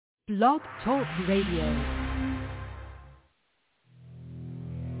Blog Talk Radio.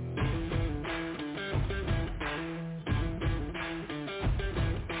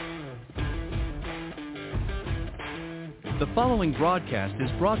 The following broadcast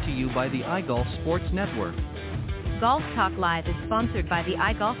is brought to you by the iGolf Sports Network. Golf Talk Live is sponsored by the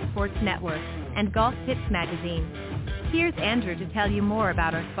iGolf Sports Network and Golf Tips Magazine. Here's Andrew to tell you more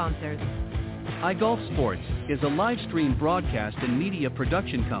about our sponsors. iGolf Sports is a live stream broadcast and media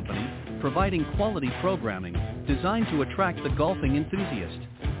production company providing quality programming designed to attract the golfing enthusiast.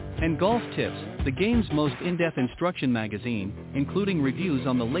 And Golf Tips, the game's most in-depth instruction magazine, including reviews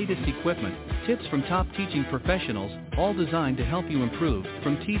on the latest equipment, tips from top teaching professionals, all designed to help you improve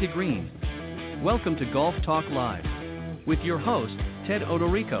from tee to green. Welcome to Golf Talk Live with your host, Ted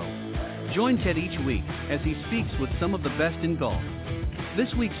Odorico. Join Ted each week as he speaks with some of the best in golf.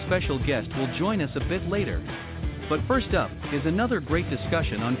 This week's special guest will join us a bit later. But first up is another great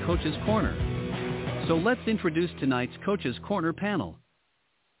discussion on Coach's Corner. So let's introduce tonight's Coach's Corner panel.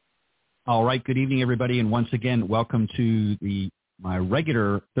 All right, good evening, everybody, and once again, welcome to my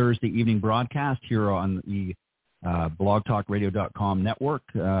regular Thursday evening broadcast here on the blogtalkradio.com network,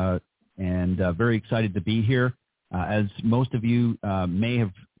 and very excited to be here. As most of you may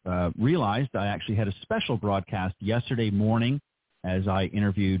have realized, I actually had a special broadcast yesterday morning as I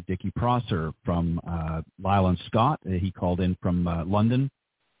interviewed Dickie Prosser from Lyle & Scott. He called in from London,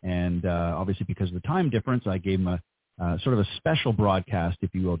 and obviously because of the time difference, I gave him a sort of a special broadcast,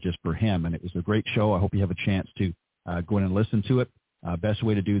 if you will, just for him, and it was a great show. I hope you have a chance to go in and listen to it. Best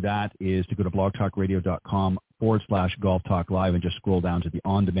way to do that is to go to blogtalkradio.com/Golf Talk Live and just scroll down to the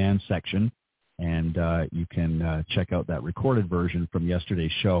on-demand section, and you can check out that recorded version from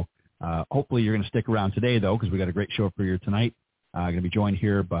yesterday's show. Hopefully you're going to stick around today, though, because we got a great show for you tonight. I'm going to be joined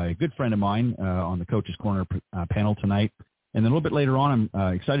here by a good friend of mine on the Coach's Corner panel tonight. And then a little bit later on,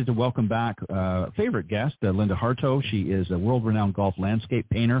 I'm excited to welcome back a favorite guest, Linda Hartough. She is a world-renowned golf landscape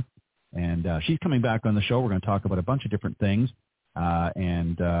painter, and she's coming back on the show. We're going to talk about a bunch of different things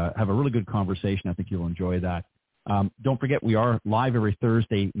and have a really good conversation. I think you'll enjoy that. Don't forget, we are live every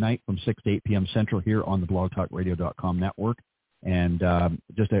Thursday night from 6 to 8 p.m. Central here on the blogtalkradio.com network. And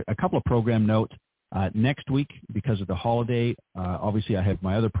just a couple of program notes. Next week, because of the holiday, obviously I have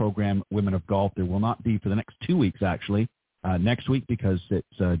my other program, Women of Golf. There will not be for the next 2 weeks, actually. Next week, because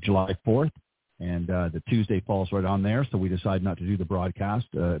it's July 4th, and the Tuesday falls right on there, so we decided not to do the broadcast,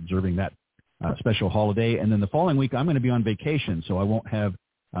 observing that special holiday. And then the following week, I'm going to be on vacation, so I won't have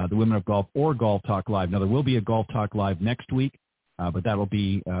the Women of Golf or Golf Talk Live. Now, there will be a Golf Talk Live next week, but that'll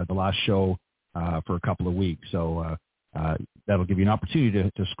be the last show for a couple of weeks. So that'll give you an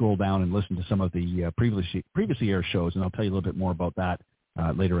opportunity to scroll down and listen to some of the previously aired shows, and I'll tell you a little bit more about that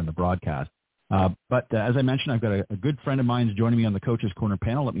later in the broadcast. But as I mentioned, I've got a good friend of mine joining me on the Coach's Corner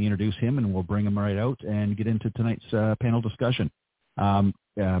panel. Let me introduce him, and we'll bring him right out and get into tonight's panel discussion.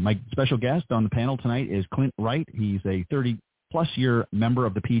 My special guest on the panel tonight is Clint Wright. He's a 30-plus year member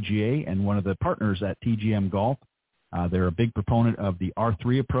of the PGA and one of the partners at TGM Golf. They're a big proponent of the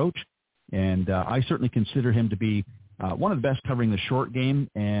R3 approach, and I certainly consider him to be one of the best covering the short game,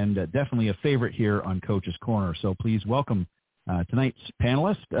 and definitely a favorite here on Coach's Corner. So please welcome tonight's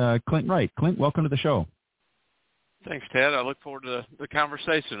panelist, Clint Wright. Clint, welcome to the show. Thanks, Ted. I look forward to the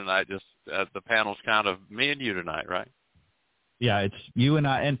conversation tonight. Just the panel's kind of me and you tonight, right? Yeah, it's you and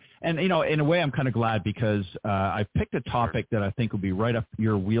I. And you know, in a way, I'm kind of glad because I picked a topic that I think will be right up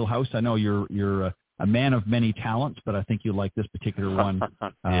your wheelhouse. I know you're a man of many talents, but I think you like this particular one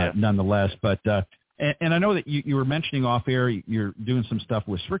nonetheless. But and I know that you were mentioning off air you're doing some stuff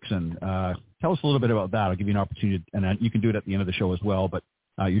with Srixon. Tell us a little bit about that. I'll give you an opportunity, and you can do it at the end of the show as well, but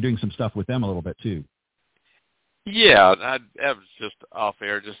you're doing some stuff with them a little bit too. Yeah, that was just off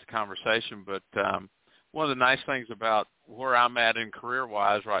air, just a conversation. But one of the nice things about where I'm at in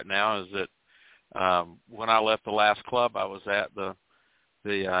career-wise right now is that when I left the last club I was at, the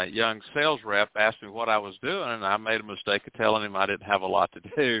young sales rep asked me what I was doing, and I made a mistake of telling him I didn't have a lot to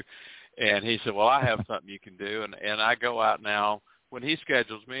do. And he said, well, I have something you can do. And I go out now when he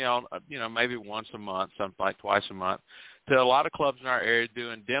schedules me on, maybe once a month, something like twice a month, to a lot of clubs in our area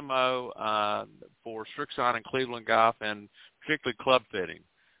doing demo for Srixon and Cleveland Golf, and particularly club fitting,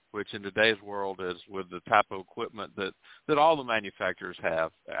 which in today's world is with the type of equipment that all the manufacturers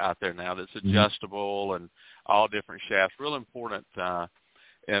have out there now that's adjustable and all different shafts. Real important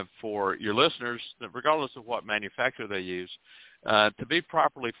and for your listeners, regardless of what manufacturer they use, to be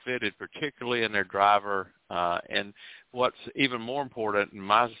properly fitted, particularly in their driver, and what's even more important in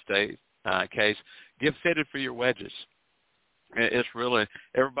my case, get fitted for your wedges. It's really,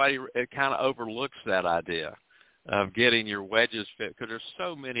 everybody kind of overlooks that idea. of getting your wedges fit, because there's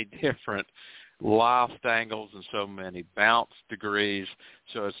so many different loft angles and so many bounce degrees.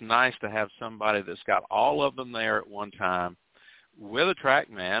 So it's nice to have somebody that's got all of them there at one time with a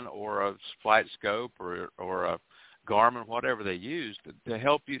TrackMan or a flight scope or a Garmin, whatever they use, to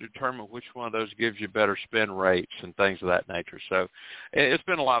help you determine which one of those gives you better spin rates and things of that nature. So it's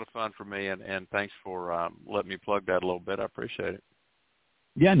been a lot of fun for me, and thanks for letting me plug that a little bit. I appreciate it.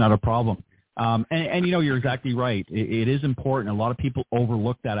 Yeah, not a problem. And you know, you're exactly right. It is important. A lot of people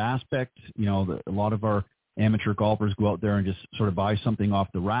overlook that aspect. You know, a lot of our amateur golfers go out there and just sort of buy something off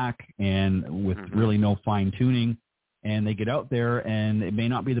the rack and with really no fine tuning, and they get out there and it may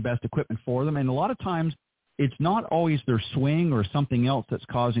not be the best equipment for them. And a lot of times it's not always their swing or something else that's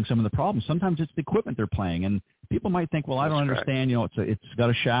causing some of the problems. Sometimes it's the equipment they're playing, and people might think, well, I don't understand. You know, it's got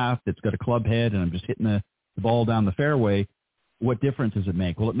a shaft, it's got a club head, and I'm just hitting the ball down the fairway. What difference does it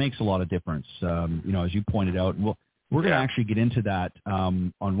make? Well, it makes a lot of difference. You know, as you pointed out, we're going to actually get into that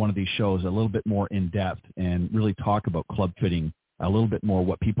on one of these shows a little bit more in depth and really talk about club fitting a little bit more,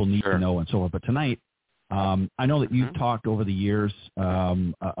 what people need to know and so on. But tonight, I know that you've talked over the years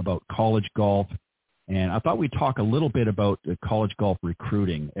about college golf, and I thought we'd talk a little bit about college golf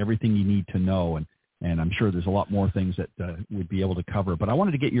recruiting, everything you need to know, and I'm sure there's a lot more things that we'd be able to cover. But I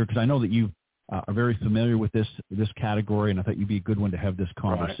wanted to get your, because I know that you are very familiar with this category, and I thought you'd be a good one to have this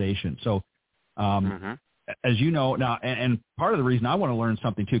conversation. So, as you know now, and part of the reason I want to learn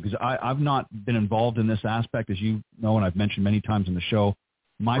something too, because I've not been involved in this aspect, as you know, and I've mentioned many times in the show.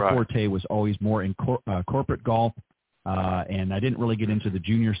 My forte was always more in corporate golf, and I didn't really get into the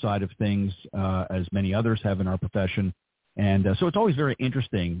junior side of things as many others have in our profession. And so it's always very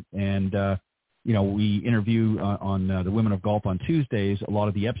interesting. And, you know, we interview on the Women of Golf on Tuesdays a lot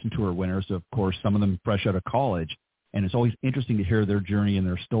of the Epson Tour winners, of course, some of them fresh out of college. And it's always interesting to hear their journey and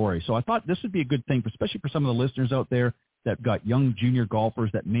their story. So I thought this would be a good thing, especially for some of the listeners out there that got young junior golfers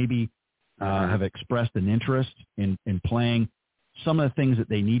that maybe have expressed an interest in playing. Some of the things that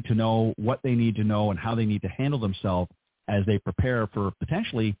they need to know, what they need to know, and how they need to handle themselves as they prepare for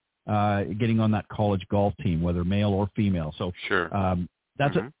potentially getting on that college golf team, whether male or female. So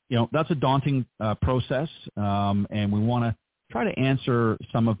that's a daunting process, and we want to try to answer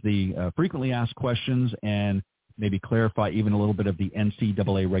some of the frequently asked questions and maybe clarify even a little bit of the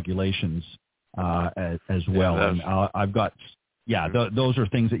NCAA regulations as well. And I've got those are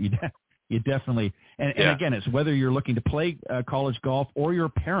things that you definitely, and again, it's whether you're looking to play college golf or you're a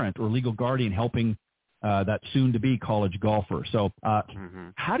parent or legal guardian helping that soon-to-be college golfer. So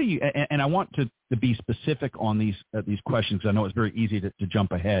how do you, and I want to be specific on these questions because I know it's very easy to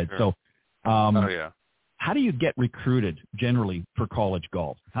jump ahead. So how do you get recruited generally for college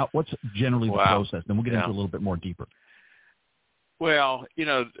golf? What's generally the process? Then we'll get into a little bit more deeper. Well, you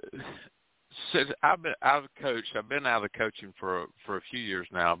know, since I've been out of the coaching for a few years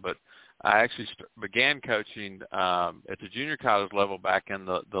now, but I actually began coaching at the junior college level back in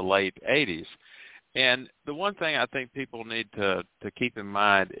the late 80s. And the one thing I think people need to keep in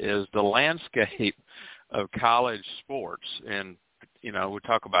mind is the landscape of college sports. And, you know, we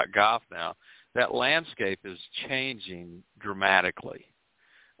talk about golf now. That landscape is changing dramatically,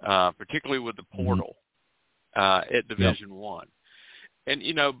 particularly with the portal at Division I. And,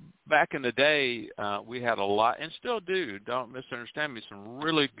 you know, back in the day, we had a lot, and still do, don't misunderstand me, some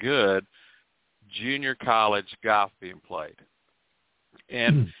really good junior college golf being played.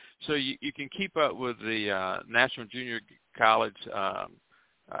 And so you can keep up with the National Junior College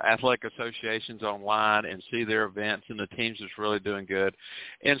Athletic Associations online and see their events and the teams that's really doing good.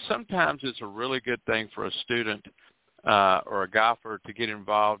 And sometimes it's a really good thing for a student or a golfer to get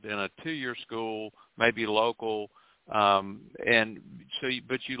involved in a 2-year school, maybe local, and so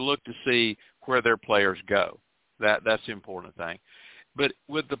but you look to see where their players go. That's the important thing. But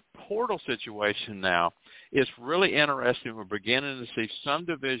with the portal situation now, it's really interesting. We're beginning to see some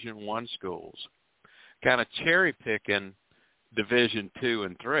Division I schools kind of cherry picking Division II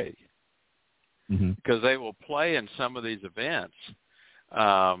and III because they will play in some of these events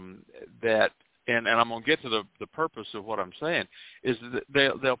that. And I'm going to get to the purpose of what I'm saying, is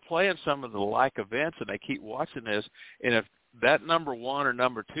that they'll play in some of the like events, and they keep watching this. And if that number 1 or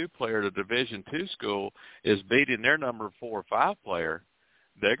number 2 player at a Division II school is beating their number 4 or 5 player,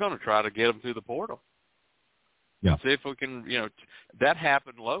 they're going to try to get them through the portal. Yeah. See if we can, you know, that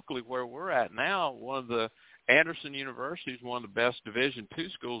happened locally where we're at now. One of the Anderson University is one of the best Division II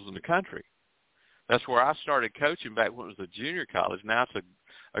schools in the country. That's where I started coaching back when it was a junior college. Now it's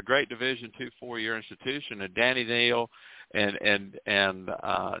a great Division II 4-year institution, and Danny Neal and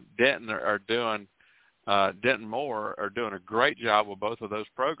Denton are doing Denton Moore are doing a great job with both of those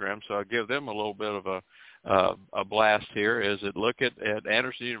programs. So I give them a little bit of a blast here is that look at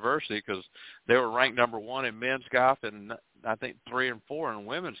Anderson University, because they were ranked number 1 in men's golf and I think 3 and 4 in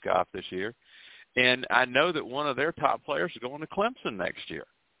women's golf this year. And I know that one of their top players is going to Clemson next year.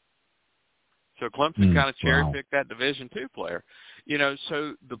 So Clemson kind of cherry-picked that Division II player. You know,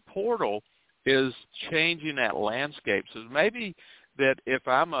 so the portal is changing that landscape. So maybe that if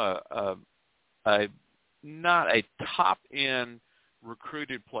I'm not a top-end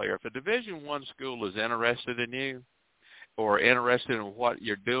recruited player, if a Division I school is interested in you or interested in what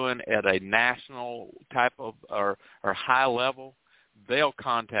you're doing at a national type of or high level, they'll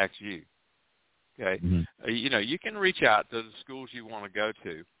contact you. Okay, you know, you can reach out to the schools you want to go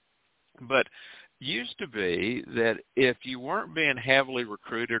to, but used to be that if you weren't being heavily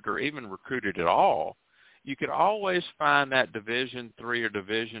recruited or even recruited at all, you could always find that Division III or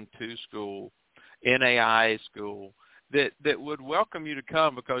Division II school, NAIA school, that would welcome you to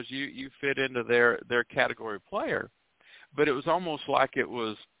come because you fit into their category player. But it was almost like it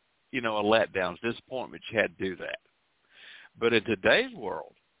was, you know, a letdown, disappointment you had to do that. But in today's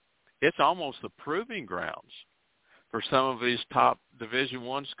world, it's almost the proving grounds for some of these top Division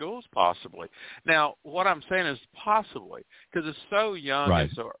I schools possibly. Now, what I'm saying is possibly, because it's so young and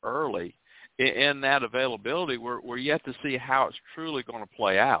so early in that availability, we're yet to see how it's truly going to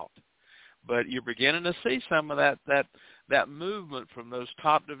play out. But you're beginning to see some of that movement from those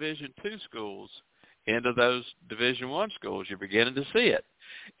top Division II schools into those Division I schools. You're beginning to see it.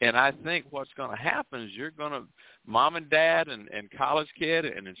 And I think what's going to happen is you're going to, mom and dad and college kid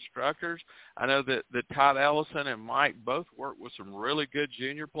and instructors, I know that Todd Ellison and Mike both work with some really good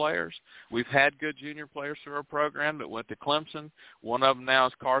junior players. We've had good junior players through our program that went to Clemson. One of them now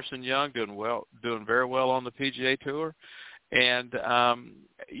is Carson Young, doing very well on the PGA Tour. And,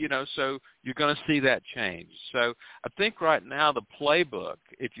 you know, so you're going to see that change. So I think right now the playbook,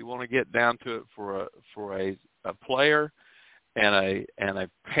 if you want to get down to it for a player and a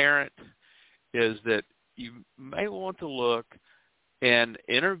parent, is that you may want to look and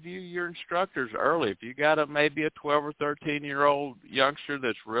interview your instructors early. If you got maybe a 12 or 13-year-old youngster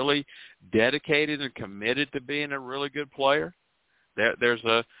that's really dedicated and committed to being a really good player, there's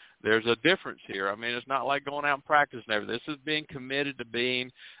a difference here. I mean, it's not like going out and practicing everything. This is being committed to being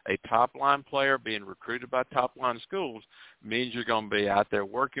a top-line player, being recruited by top-line schools, means you're going to be out there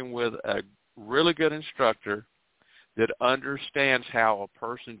working with a really good instructor that understands how a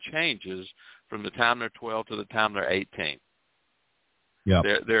person changes from the time they're 12 to the time they're 18. Yeah,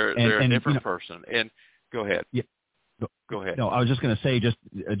 they're a different person. And go ahead. Yeah. Go ahead. No, I was just going to say, just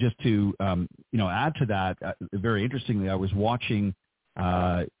to add to that. Very interestingly, I was watching,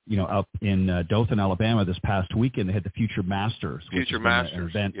 up in Dothan, Alabama this past weekend. They had the Future Masters. Future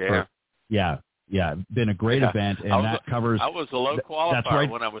Masters. Been a great event, and that covers. I was a low qualifier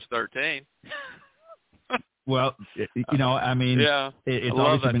when I was 13. Well, I mean, it's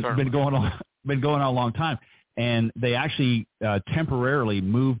obviously been going on a long time, and they actually temporarily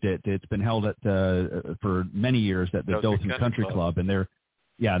moved it. It's been held at for many years at the Dothan Country Club, and they're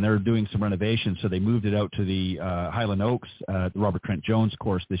doing some renovations, so they moved it out to the Highland Oaks, the Robert Trent Jones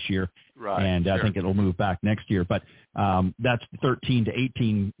course this year, and I think it'll move back next year. But that's 13 to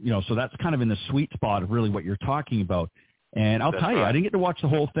 18, so that's kind of in the sweet spot of really what you're talking about. And I'll tell you, I didn't get to watch the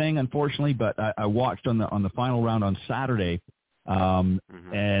whole thing, unfortunately, but I watched on the final round on Saturday, and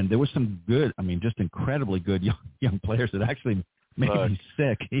there was some good, just incredibly good young players that actually made me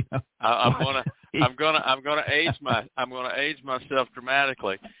sick. I'm gonna age myself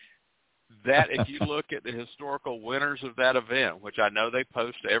dramatically. That if you look at the historical winners of that event, which I know they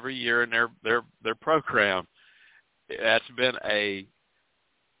post every year in their program, that's been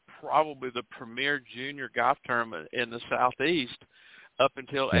probably the premier junior golf tournament in the Southeast up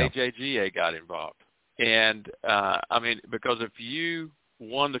until AJGA got involved. And, because if you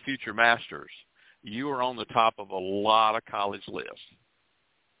won the Future Masters, you were on the top of a lot of college lists.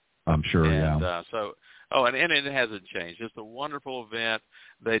 I'm sure, and it hasn't changed. It's a wonderful event.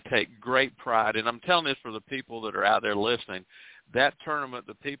 They take great pride. And I'm telling this for the people that are out there listening. That tournament,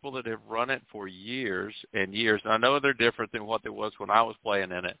 the people that have run it for years and years, and I know they're different than what it was when I was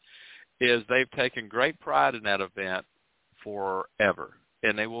playing in it, is they've taken great pride in that event forever,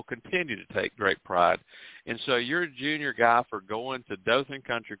 and they will continue to take great pride. And so your junior golfer going to Dothan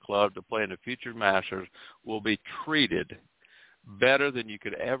Country Club to play in the Future Masters will be treated better than you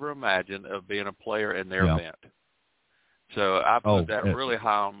could ever imagine of being a player in their event. So I put that really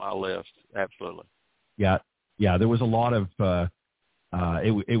high on my list, absolutely. Yeah, there was a lot of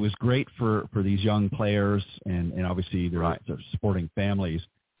it was great for these young players and obviously their supporting families.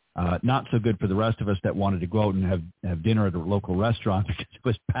 Not so good for the rest of us that wanted to go out and have dinner at a local restaurant because it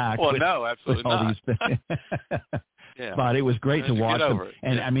was packed. Well, no, absolutely with all not. These things. Yeah. But it was great to watch them.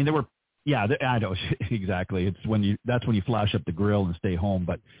 And yeah. I mean, there were, I know exactly. That's when you flash up the grill and stay home.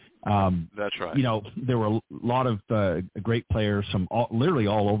 But that's right. There were a lot of great players from literally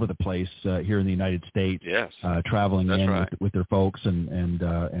all over the place here in the United States. Yes. Traveling that's in right. with their folks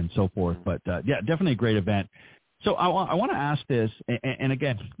and so forth. But definitely a great event. So I want to ask this, and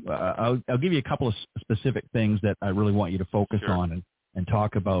again, I'll give you a couple of specific things that I really want you to focus Sure. on and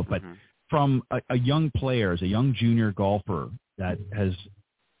talk about. But from a young player, as a young junior golfer that has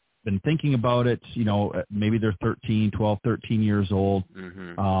been thinking about it, maybe they're 12, 13 years old,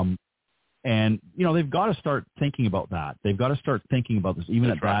 and they've got to start thinking about that. They've got to start thinking about this even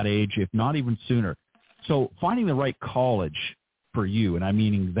at that age, if not even sooner. So finding the right college for you, and I'm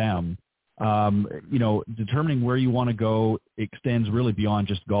meaning them, determining where you want to go extends really beyond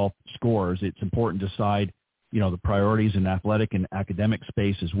just golf scores. It's important to decide, the priorities in athletic and academic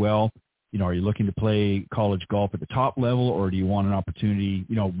space as well. Are you looking to play college golf at the top level, or do you want an opportunity,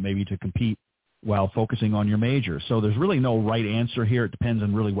 maybe to compete while focusing on your major? So there's really no right answer here. It depends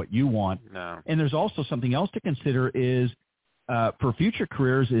on really what you want. No. And there's also something else to consider is for future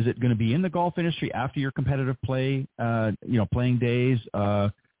careers, is it going to be in the golf industry after your competitive play, playing days?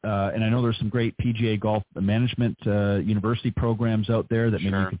 And I know there's some great PGA golf management university programs out there that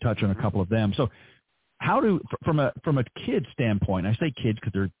maybe you could touch on a couple of them. So from a kid standpoint, I say kids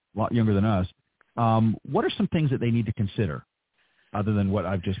because they're a lot younger than us, what are some things that they need to consider other than what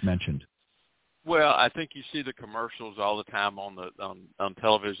I've just mentioned? Well, I think you see the commercials all the time on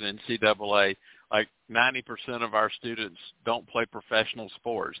television. NCAA, like 90% of our students don't play professional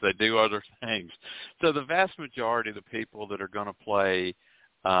sports. They do other things. So the vast majority of the people that are going to play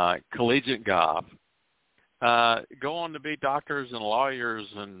collegiate golf go on to be doctors and lawyers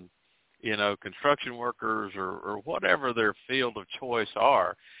and, construction workers or whatever their field of choice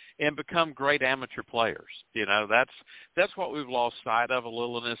are, and become great amateur players. That's what we've lost sight of a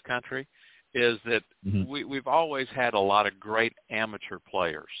little in this country, is that we've always had a lot of great amateur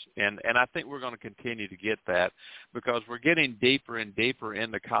players. And I think we're going to continue to get that because we're getting deeper and deeper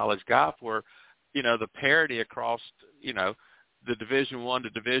into college golf where, the parity across, the Division I to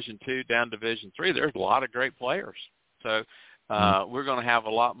Division II down to Division III, there's a lot of great players. So we're going to have a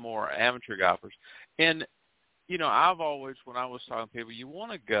lot more amateur golfers. And, I've always, when I was talking to people, you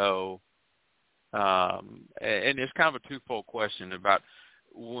want to go, and it's kind of a twofold question about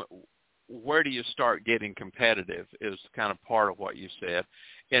where do you start getting competitive is kind of part of what you said.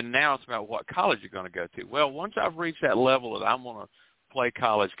 And now it's about what college you're going to go to. Well, once I've reached that level that I'm going to play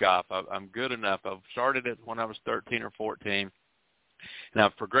college golf, I'm good enough. I've started it when I was 13 or 14. And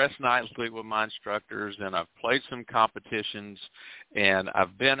I've progressed nicely with my instructors, and I've played some competitions, and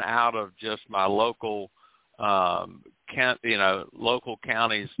I've been out of just my local, local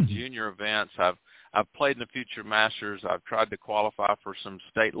counties junior events. I've played in the Future Masters. I've tried to qualify for some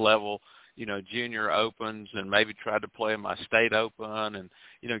state level, junior opens, and maybe tried to play in my state open, and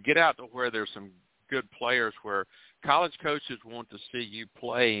get out to where there's some good players where college coaches want to see you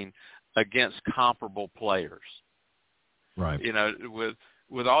playing against comparable players. Right.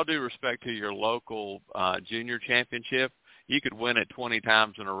 With all due respect to your local junior championship, you could win it 20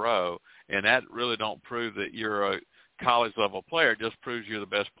 times in a row, and that really don't prove that you're a college-level player. It just proves you're the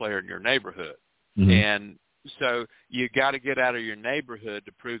best player in your neighborhood. And so you got to get out of your neighborhood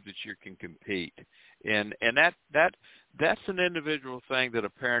to prove that you can compete. And that's an individual thing that a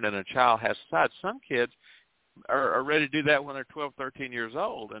parent and a child has to decide. Some kids are ready to do that when they're 12, 13 years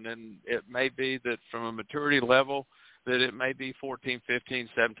old, and then it may be that from a maturity level that it may be 14, 15,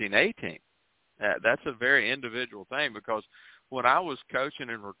 17, 18. That's a very individual thing because when I was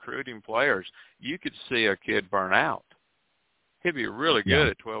coaching and recruiting players, you could see a kid burn out. He'd be really good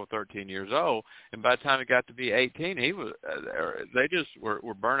at 12 or 13 years old, and by the time he got to be 18, they just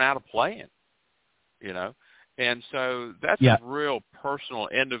were burnt out of playing, And so that's a real personal,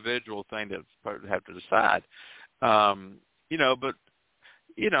 individual thing that you have to decide. But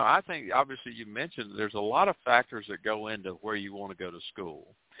I think obviously you mentioned there's a lot of factors that go into where you want to go to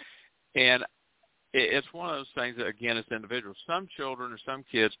school. And it's one of those things that, again, it's individual. Some children or some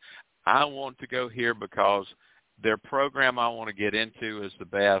kids, I want to go here because their program I want to get into is the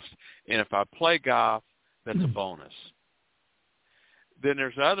best. And if I play golf, that's a bonus. Then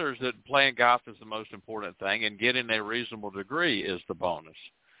there's others that playing golf is the most important thing, and getting a reasonable degree is the bonus.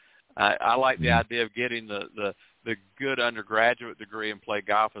 I like the idea of getting the good undergraduate degree and play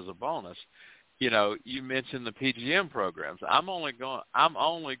golf as a bonus. You mentioned the PGM programs. I'm only going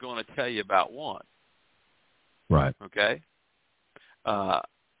to tell you about one. Right. Okay.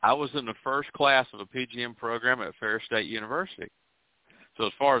 I was in the first class of a PGM program at Ferris State University. So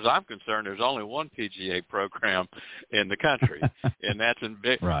as far as I'm concerned, there's only one PGA program in the country, and that's in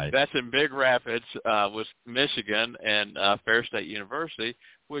Big Rapids, with Michigan, and Ferris State University,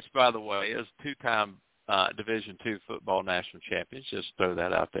 which, by the way, is two-time Division II football national champions. Just throw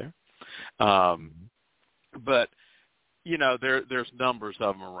that out there. But you know, there's numbers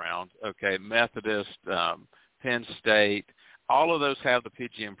of them around. Okay, Methodist, Penn State, all of those have the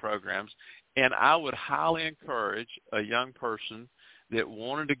PGM programs, and I would highly encourage a young person that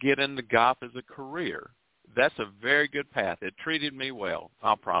wanted to get into golf as a career. That's a very good path. It treated me well,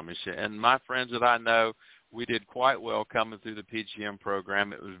 I'll promise you. And my friends that I know, we did quite well coming through the PGM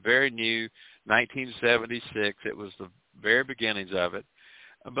program. It was very new, 1976. It was the very beginnings of it.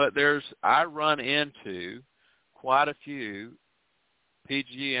 But I run into quite a few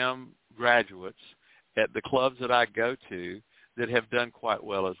PGM graduates at the clubs that I go to that have done quite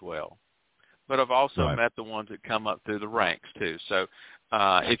well as well. But I've also met the ones that come up through the ranks too. So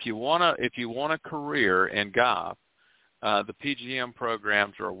if you want a career in golf, the PGM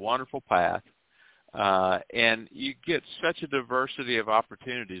programs are a wonderful path, and you get such a diversity of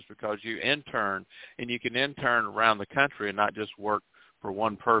opportunities because you intern, and you can intern around the country and not just work for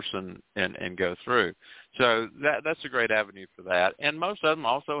one person and go through. So that's a great avenue for that. And most of them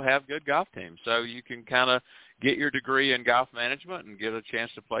also have good golf teams. So you can kind of get your degree in golf management and get a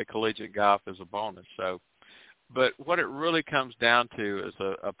chance to play collegiate golf as a bonus. So, but what it really comes down to is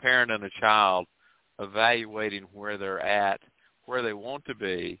a parent and a child evaluating where they're at, where they want to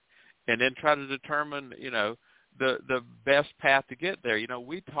be, and then try to determine, you know, the best path to get there. You know,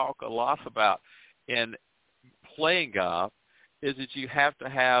 we talk a lot about in playing golf is that you have to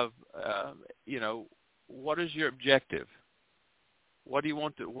have, you know, what is your objective? What do you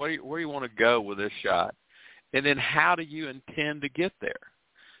want to, where do you want to go with this shot? And then how do you intend to get there?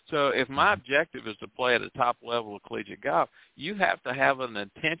 So if my objective is to play at a top level of collegiate golf, you have to have an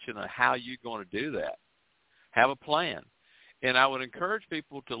intention of how you're going to do that. Have a plan. And I would encourage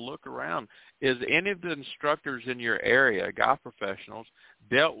people to look around. Is any of the instructors in your area, golf professionals,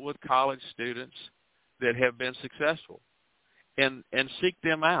 dealt with college students that have been successful? And seek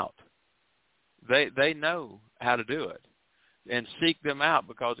them out. They know how to do it. And seek them out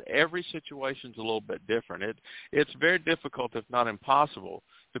because every situation is a little bit different. It's very difficult, if not impossible,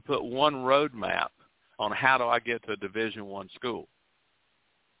 to put one roadmap on how do I get to a Division I school.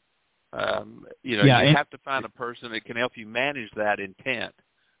 You know, you have to find a person that can help you manage that intent.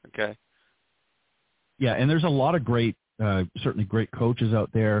 Okay. Yeah, and there's a lot of great, certainly great coaches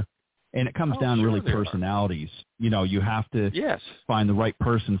out there. And it comes down really personalities. You know, you have to find the right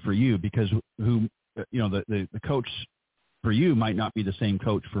person for you because the coach for you might not be the same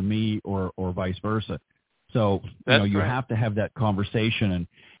coach for me or vice versa. So, you have to have that conversation.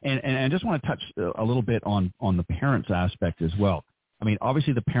 And I just want to touch a little bit on the parents aspect as well. I mean,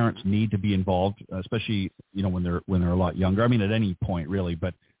 obviously the parents need to be involved, especially, you know, when they're a lot younger. I mean, at any point really,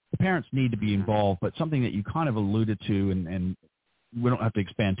 but the parents need to be involved. But something that you kind of alluded to and we don't have to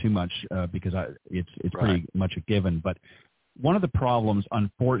expand too much because it's pretty much a given. But one of the problems,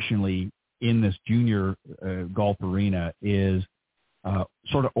 unfortunately, in this junior golf arena is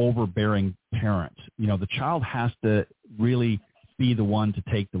sort of overbearing parents. You know, the child has to really be the one to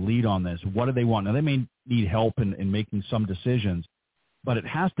take the lead on this. What do they want? Now, they may need help in making some decisions, but it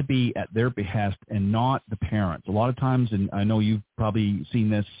has to be at their behest and not the parents. A lot of times, and I know you've probably seen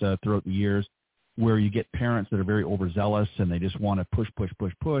this throughout the years, where you get parents that are very overzealous and they just want to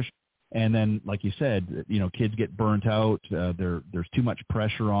push. And then, like you said, you know, kids get burnt out. There's too much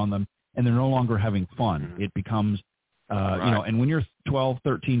pressure on them and they're no longer having fun. Mm-hmm. It becomes, you know, and when you're 12,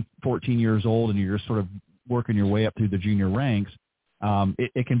 13, 14 years old and you're just sort of working your way up through the junior ranks,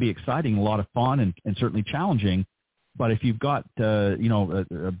 it can be exciting, a lot of fun and certainly challenging. But if you've got, you know,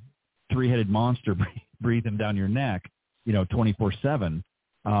 a three-headed monster breathing down your neck, you know, 24/7,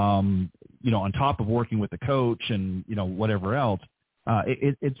 you know, on top of working with the coach and, you know, whatever else,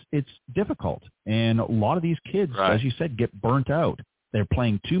 it's difficult. And a lot of these kids, as you said, get burnt out. They're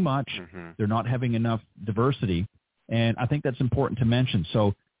playing too much. Mm-hmm. They're not having enough diversity. And I think that's important to mention.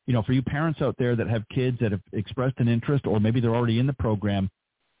 So, you know, for you parents out there that have kids that have expressed an interest, or maybe they're already in the program,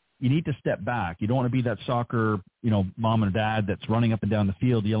 you need to step back. You don't want to be that soccer, you know, mom and dad that's running up and down the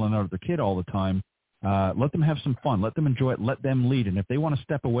field yelling out at their kid all the time. Let them have some fun. Let them enjoy it. Let them lead. And if they want to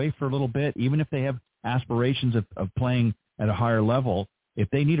step away for a little bit, even if they have aspirations of playing at a higher level, if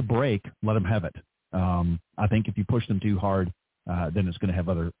they need a break, let them have it. I think if you push them too hard, then it's going to have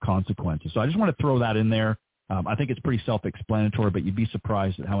other consequences. So I just want to throw that in there. I think it's pretty self-explanatory, but you'd be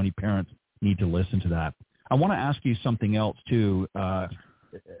surprised at how many parents need to listen to that. I want to ask you something else too.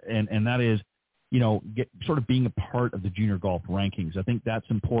 and that is, sort of being a part of the junior golf rankings. I think that's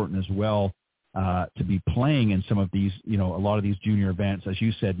important as well, to be playing in some of these, a lot of these junior events, as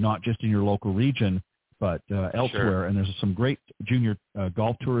you said, not just in your local region, but elsewhere. Sure. And there's some great junior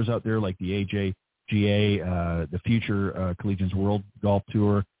golf tours out there, like the AJGA, the Future Collegians World Golf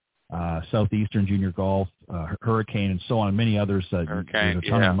Tour, Southeastern Junior Golf, Hurricane, and so on, and many others. Hurricane, there's a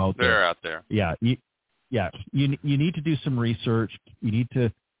ton of them out there. They're out there. Yeah, you need to do some research. You need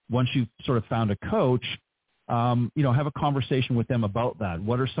to, once you've sort of found a coach, have a conversation with them about that.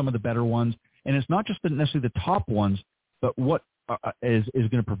 What are some of the better ones? And it's not just necessarily the top ones, but what is going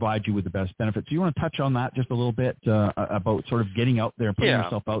to provide you with the best benefits. So you want to touch on that just a little bit, about sort of getting out there and putting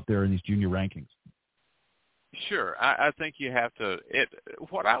yourself out there in these junior rankings? Sure. I think you have to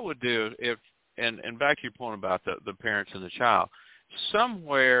what I would do and back to your point about the parents and the child,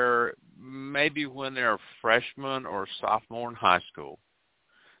 somewhere maybe when they're a freshman or sophomore in high school,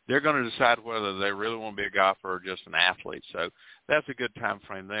 they're going to decide whether they really want to be a golfer or just an athlete. So that's a good time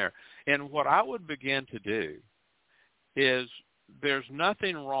frame there. And what I would begin to do is there's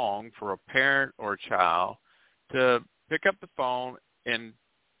nothing wrong for a parent or a child to pick up the phone and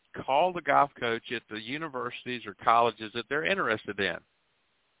call the golf coach at the universities or colleges that they're interested in.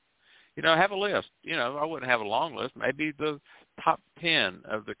 Have a list. I wouldn't have a long list. Maybe the top 10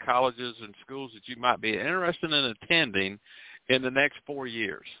 of the colleges and schools that you might be interested in attending in the next 4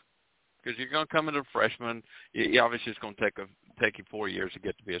 years. Because you're going to come into a freshman. Obviously, it's going to take you 4 years to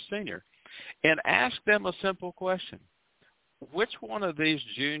get to be a senior. And ask them a simple question. Which one of these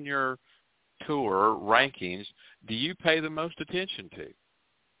junior tour rankings do you pay the most attention to?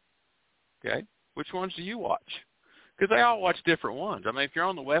 Okay? Which ones do you watch? Because they all watch different ones. I mean, if you're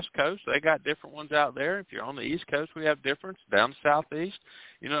on the West Coast, they got different ones out there. If you're on the East Coast, we have different. Down Southeast,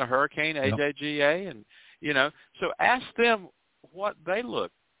 Hurricane, AJGA, and, so ask them who they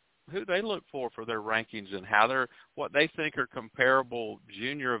look for their rankings and what they think are comparable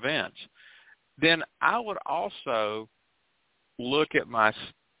junior events. Then I would also look at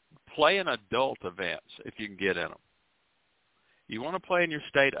play in adult events if you can get in them. You want to play in your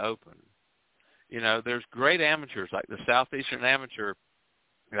state open. There's great amateurs like the Southeastern Amateur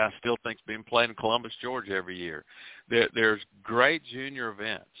that I still think is being played in Columbus, Georgia every year. There's great junior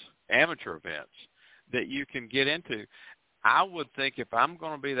events, amateur events that you can get into. I would think if I'm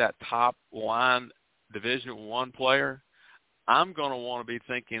going to be that top line Division I player, I'm going to want to be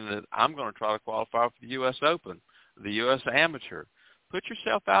thinking that I'm going to try to qualify for the U.S. Open, the U.S. Amateur. Put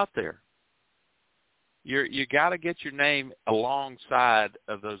yourself out there. You got to get your name alongside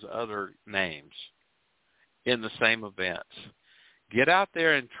of those other names in the same events. Get out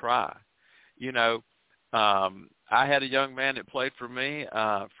there and try. I had a young man that played for me,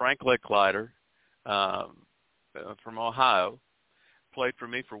 Frank Licklider, from Ohio, played for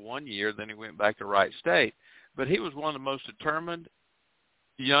me for 1 year, then he went back to Wright State. But he was one of the most determined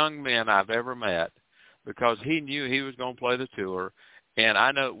young men I've ever met because he knew he was going to play the tour. And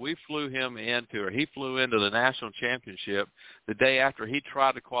I know he flew into the national championship the day after he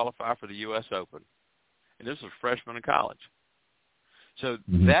tried to qualify for the U.S. Open. And this was a freshman in college. So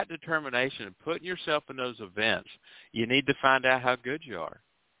that determination of putting yourself in those events, you need to find out how good you are.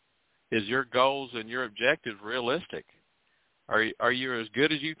 Is your goals and your objectives realistic? Are you as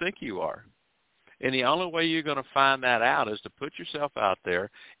good as you think you are? And the only way you're going to find that out is to put yourself out there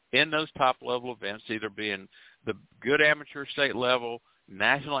in those top-level events, either being the good amateur state level,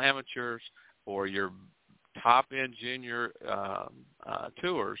 national amateurs, or your top-end junior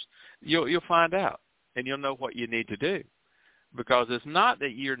tours. You'll find out, and you'll know what you need to do. Because it's not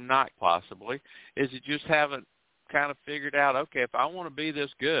that you're not possibly, is you just haven't kind of figured out, okay, if I want to be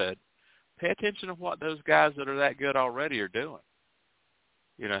this good, pay attention to what those guys that are that good already are doing.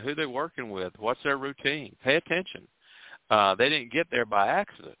 Who they're working with, what's their routine. Pay attention. They didn't get there by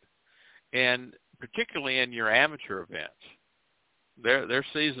accident. And particularly in your amateur events, they're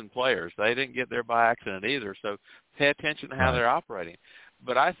seasoned players. They didn't get there by accident either, so pay attention to how they're operating.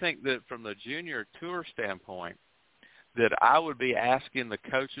 But I think that from the junior tour standpoint, that I would be asking the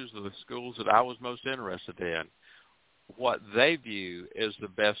coaches of the schools that I was most interested in what they view as the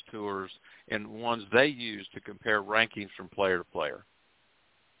best tours and ones they use to compare rankings from player to player.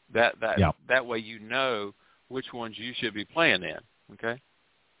 That way you know which ones you should be playing in, okay?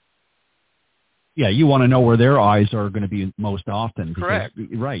 Yeah, you want to know where their eyes are going to be most often. Correct.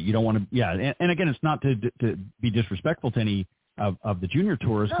 Right. You don't want to, and again, it's not to be disrespectful to any of the junior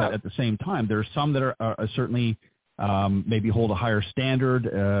tours, but at the same time, there are some that are certainly maybe hold a higher standard,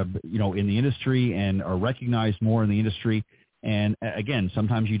 in the industry and are recognized more in the industry. And again,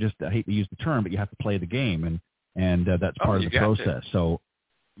 sometimes you just, I hate to use the term, but you have to play the game, and that's part of the process. So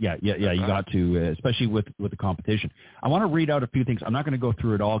Yeah. You got to, especially with the competition. I want to read out a few things. I'm not going to go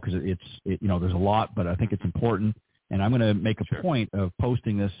through it all because there's a lot, but I think it's important. And I'm going to make a point of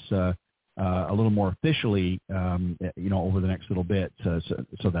posting this a little more officially, over the next little bit,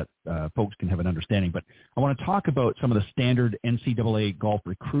 so that folks can have an understanding. But I want to talk about some of the standard NCAA golf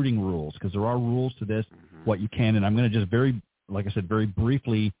recruiting rules, because there are rules to this, what you can, and I'm going to just very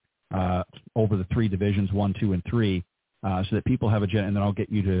briefly over the three divisions, 1, 2, and 3. So that people have and then I'll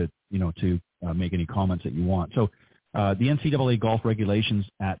get you to make any comments that you want. So the NCAA golf regulations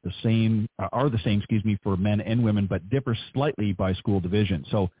are the same, for men and women, but differ slightly by school division.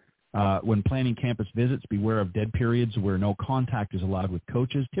 So when planning campus visits, beware of dead periods where no contact is allowed with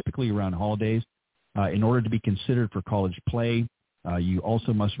coaches, typically around holidays. In order to be considered for college play, you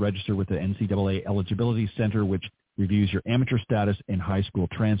also must register with the NCAA Eligibility Center, which reviews your amateur status and high school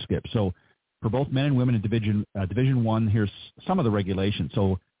transcript. So for both men and women in Division 1, here's some of the regulations.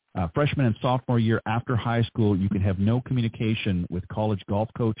 So freshman and sophomore year after high school, you can have no communication with college golf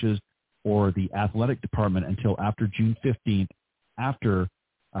coaches or the athletic department until after June 15th, after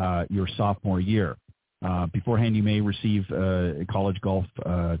your sophomore year. Beforehand, you may receive college golf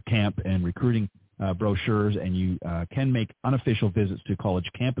camp and recruiting brochures, and you can make unofficial visits to college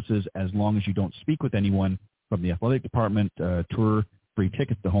campuses as long as you don't speak with anyone from the athletic department. Tour free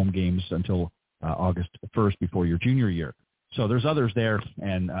tickets to home games until August 1st before your junior year. So there's others there,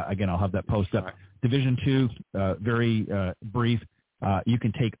 and again, I'll have that post up. Right. Division 2, very brief. You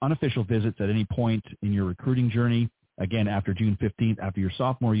can take unofficial visits at any point in your recruiting journey. Again, after June 15th, after your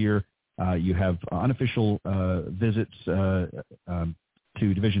sophomore year, you have unofficial visits to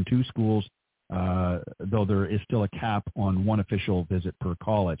Division 2 schools, though there is still a cap on one official visit per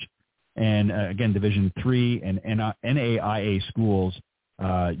college. And again, Division 3 and NAIA schools,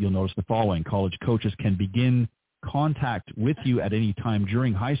 you'll notice the following. College coaches can begin contact with you at any time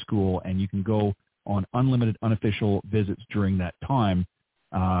during high school, and you can go on unlimited unofficial visits during that time.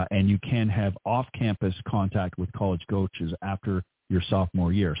 And you can have off-campus contact with college coaches after your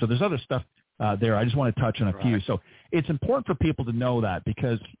sophomore year. So there's other stuff there. I just want to touch on a few. So it's important for people to know that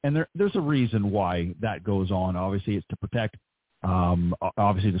because, and there's a reason why that goes on. Obviously, it's to protect.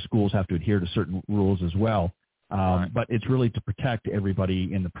 Obviously, the schools have to adhere to certain rules as well. But it's really to protect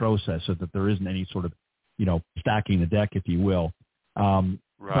everybody in the process so that there isn't any sort of, stacking the deck, if you will.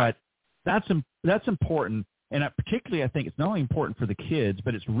 But that's important. And particularly, I think it's not only important for the kids,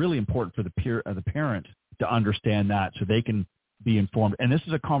 but it's really important for the parent to understand that so they can be informed. And this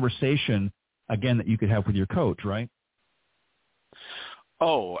is a conversation, again, that you could have with your coach, right?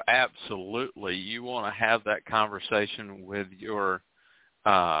 Oh, absolutely. You want to have that conversation with your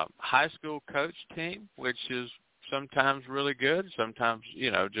high school coach team, which is sometimes really good, sometimes,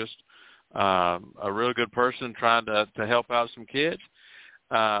 just a really good person trying to help out some kids.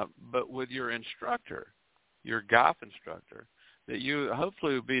 But with your instructor, your golf instructor, that you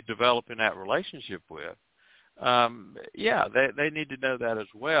hopefully will be developing that relationship with, they need to know that as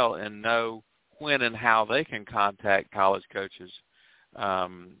well and know when and how they can contact college coaches,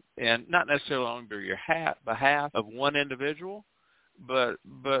 and not necessarily on behalf of one individual, but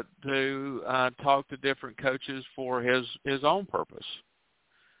to talk to different coaches for his own purpose,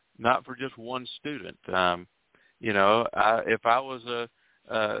 not for just one student. If I was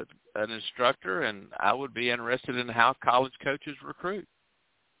an instructor, and I would be interested in how college coaches recruit,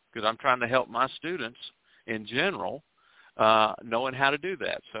 because I'm trying to help my students in general knowing how to do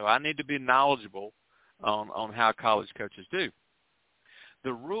that. So I need to be knowledgeable on how college coaches do.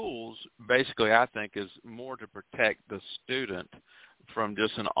 The rules, basically, I think, is more to protect the student from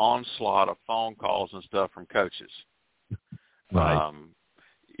just an onslaught of phone calls and stuff from coaches. Right.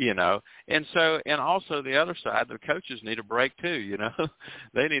 And also the other side, the coaches need a break too,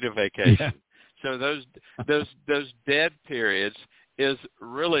 they need a vacation. Yeah. So those dead periods is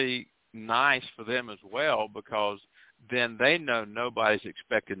really nice for them as well, because then they know nobody's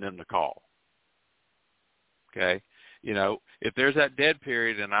expecting them to call. Okay. If there's that dead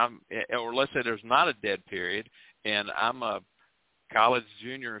period or let's say there's not a dead period and I'm a college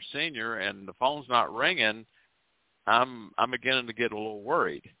junior or senior and the phone's not ringing, I'm beginning to get a little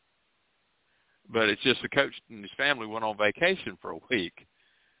worried. But it's just the coach and his family went on vacation for a week.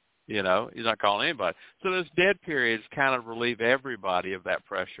 He's not calling anybody. So those dead periods kind of relieve everybody of that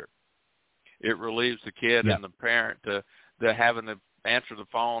pressure. It relieves the kid and the parent to having to answer the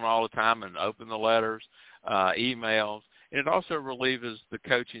phone all the time and open the letters, emails. And it also relieves the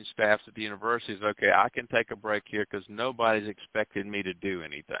coaching staffs at the universities. Okay, I can take a break here because nobody's expecting me to do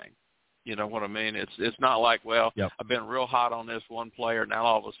anything. You know what I mean? It's not like, I've been real hot on this one player, now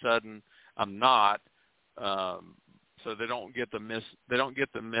all of a sudden I'm not. so they don't get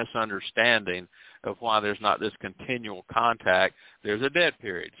the misunderstanding of why there's not this continual contact. There's a dead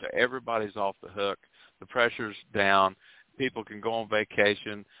period, so everybody's off the hook. The pressure's down. People can go on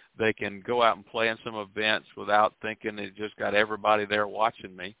vacation. They can go out and play in some events without thinking they just got everybody there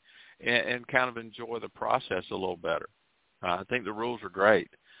watching me, and kind of enjoy the process a little better. I think the rules are great.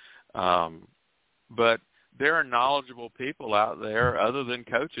 But there are knowledgeable people out there other than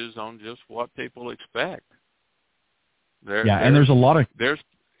coaches on just what people expect. And there's a lot of...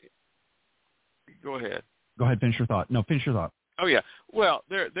 Go ahead. Go ahead, finish your thought. No, finish your thought. Oh, yeah. Well,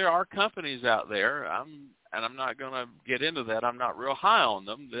 there are companies out there, and I'm not going to get into that. I'm not real high on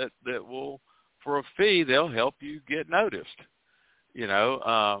them, that will, for a fee, they'll help you get noticed.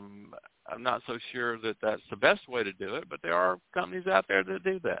 I'm not so sure that that's the best way to do it, but there are companies out there that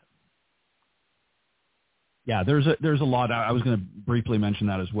do that. Yeah, there's a lot. I was going to briefly mention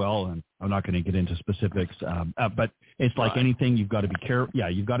that as well, and I'm not going to get into specifics. But it's like anything, you've got to be careful. Yeah,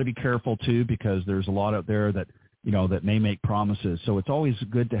 you've got to be careful too, because there's a lot out there that that may make promises. So it's always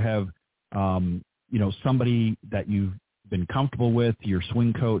good to have somebody that you've been comfortable with, your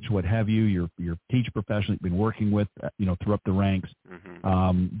swing coach, what have you, your teacher professional you've been working with, throughout the ranks.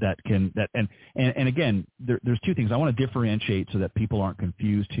 And again, there's two things I want to differentiate so that people aren't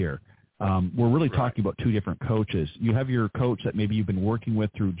confused here. We're really talking about two different coaches. You have your coach that maybe you've been working with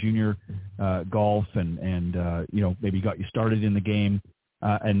through junior golf and maybe got you started in the game.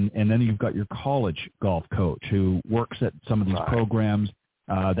 And then you've got your college golf coach who works at some of these programs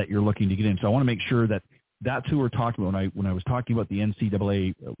that you're looking to get in. So I want to make sure that that's who we're talking about. When I was talking about the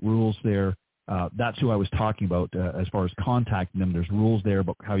NCAA rules there, that's who I was talking about as far as contacting them. There's rules there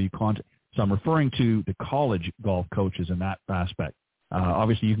about how you contact. So I'm referring to the college golf coaches in that aspect.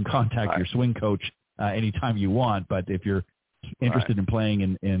 Obviously, you can contact your swing coach anytime you want, but if you're interested in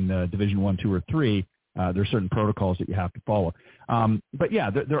playing in Division 1, 2, or 3, there's certain protocols that you have to follow. But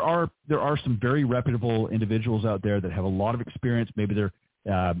yeah, there are some very reputable individuals out there that have a lot of experience. Maybe they're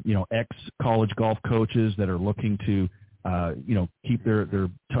ex-college golf coaches that are looking to keep their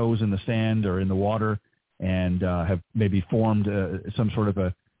toes in the sand or in the water, and have maybe formed some sort of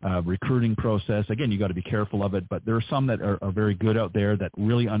a recruiting process. Again, you got to be careful of it, but there are some that are very good out there that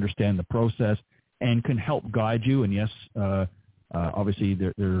really understand the process and can help guide you. And yes, obviously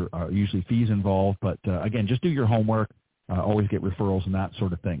there are usually fees involved, but again, just do your homework, always get referrals and that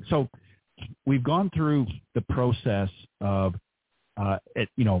sort of thing. So we've gone through the process of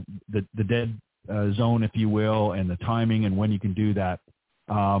the dead zone, if you will, and the timing and when you can do that.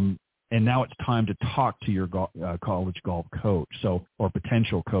 And now it's time to talk to your college golf coach, or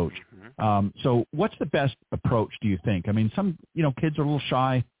potential coach. So what's the best approach, do you think? I mean, some kids are a little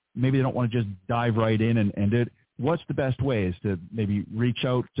shy. Maybe they don't want to just dive right in and do it. What's the best way? Is to maybe reach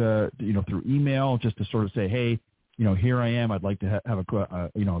out, through email, just to sort of say, hey, here I am. I'd like to have a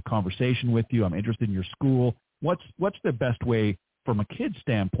conversation with you. I'm interested in your school. What's the best way from a kid's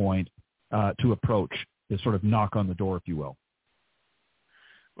standpoint to approach, to sort of knock on the door, if you will?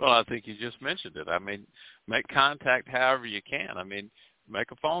 Well, I think you just mentioned it. I mean, make contact however you can. I mean,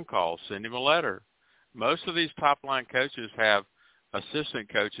 make a phone call, send him a letter. Most of these top-line coaches have assistant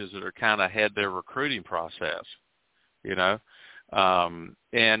coaches that are kind of head their recruiting process, and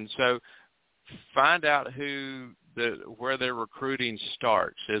so find out where their recruiting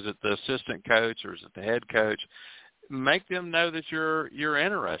starts. Is it the assistant coach or is it the head coach? Make them know that you're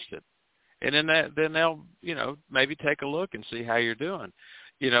interested, and then they'll maybe take a look and see how you're doing.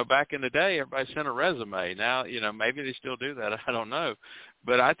 Back in the day, everybody sent a resume. Now, maybe they still do that. I don't know.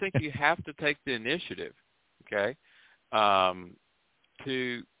 But I think you have to take the initiative, okay,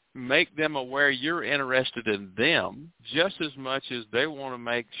 to make them aware you're interested in them just as much as they want to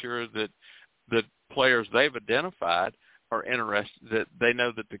make sure that the players they've identified are interested, that they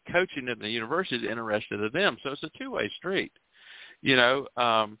know that the coaching at the university is interested in them. So it's a two-way street.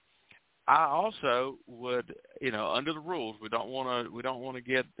 I also would, under the rules, we don't want to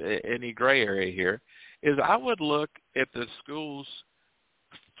get any gray area here, is I would look at the school's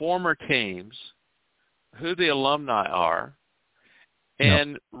former teams, who the alumni are,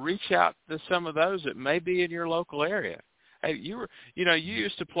 and reach out to some of those that may be in your local area. Hey, you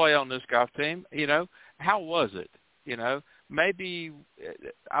used to play on this golf team. How was it? Maybe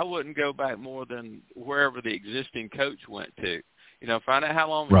I wouldn't go back more than wherever the existing coach went to. Find out how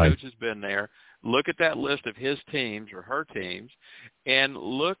long the coach has been there. Look at that list of his teams or her teams, and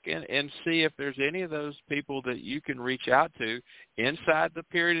look and see if there's any of those people that you can reach out to inside the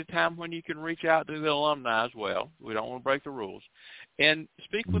period of time when you can reach out to the alumni as well. We don't want to break the rules. And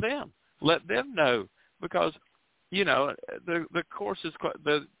speak with them. Let them know, because, the course is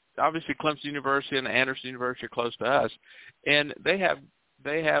obviously Clemson University and Anderson University are close to us, and they have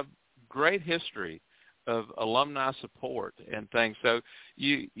great history of alumni support and things. So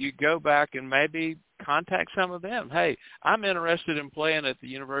you go back and maybe contact some of them. Hey, I'm interested in playing at the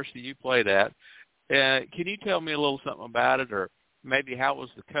university you played at. Can you tell me a little something about it, or maybe how was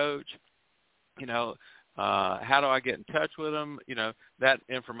the coach? How do I get in touch with them? That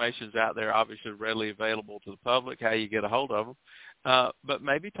information's out there, obviously readily available to the public, how you get a hold of them. But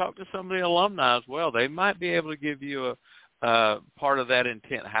maybe talk to some of the alumni as well. They might be able to give you a part of that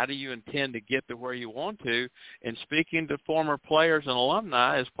intent. How do you intend to get to where you want to? And speaking to former players and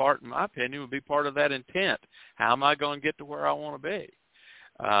alumni is part, in my opinion, would be part of that intent. How am I going to get to where I want to be?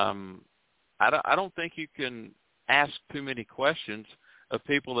 I don't think you can ask too many questions of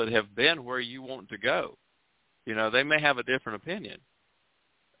people that have been where you want to go. They may have a different opinion.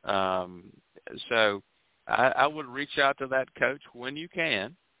 So I would reach out to that coach when you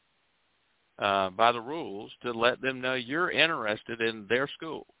can, by the rules, to let them know you're interested in their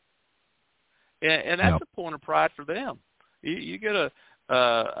school. And that's a point of pride for them. You get a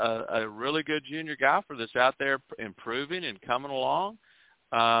really good junior golfer that's out there improving and coming along.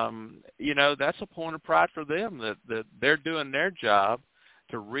 That's a point of pride for them that they're doing their job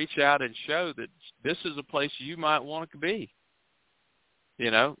to reach out and show that this is a place you might want to be.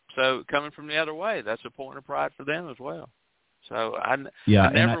 So coming from the other way, that's a point of pride for them as well. So I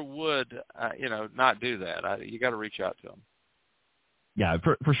never would, not do that. You got to reach out to them. Yeah,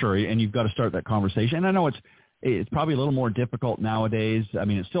 for sure. And you've got to start that conversation. And I know it's probably a little more difficult nowadays. I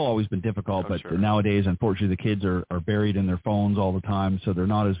mean, it's still always been difficult, but sure. Nowadays, unfortunately, the kids are buried in their phones all the time. So they're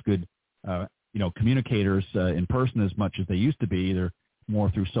not as good, communicators in person as much as they used to be. They're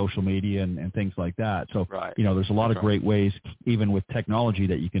more through social media and things like that. So, right. There's a lot of great ways, even with technology,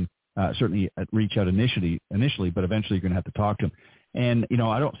 that you can certainly reach out initially, but eventually you're going to have to talk to them. And,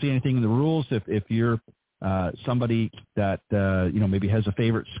 I don't see anything in the rules if you're somebody that, maybe has a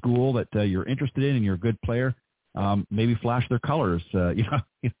favorite school that you're interested in and you're a good player, maybe flash their colors, have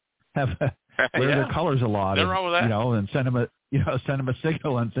wear their colors a lot, Nothing wrong with that. And send them a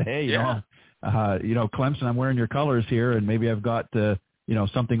signal and say, hey, Clemson, I'm wearing your colors here, and maybe I've got,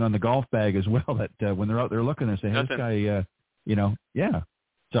 something on the golf bag as well that when they're out there looking, they say, hey, this guy, yeah.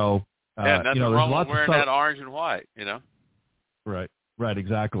 So, nothing there's wrong lots with wearing that orange and white, Right,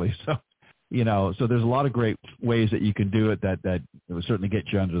 exactly. So, so there's a lot of great ways that you can do it that will certainly get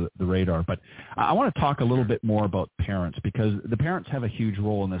you under the radar. But I want to talk a little bit more about parents, because the parents have a huge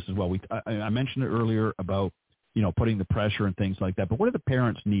role in this as well. I mentioned it earlier about, putting the pressure and things like that. But what do the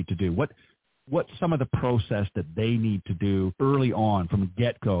parents need to do? What's some of the process that they need to do early on from the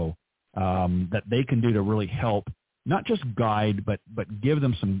get-go that they can do to really help, not just guide, but give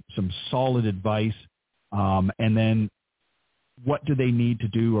them some solid advice, and then what do they need to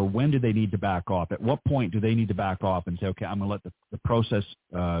do, or when do they need to back off? At what point do they need to back off and say, okay, I'm going to let the process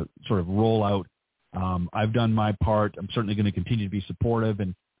sort of roll out. I've done my part. I'm certainly going to continue to be supportive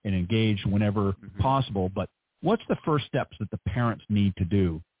and engage whenever possible. But what's the first steps that the parents need to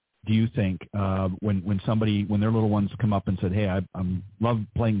do you think, when their little ones come up and said, hey, I love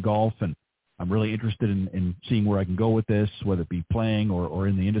playing golf and I'm really interested in seeing where I can go with this, whether it be playing or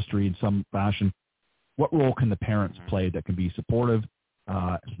in the industry in some fashion. What role can the parents play that can be supportive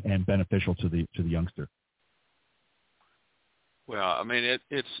and beneficial to the youngster? Well, I mean,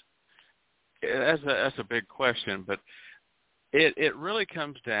 that's a big question, but it really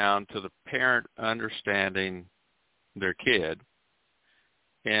comes down to the parent understanding their kid,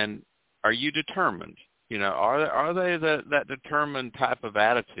 and are you determined? Are they that determined type of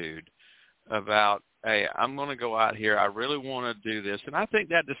attitude about, hey, I'm going to go out here, I really want to do this. And I think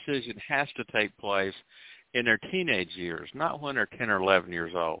that decision has to take place in their teenage years, not when they're 10 or 11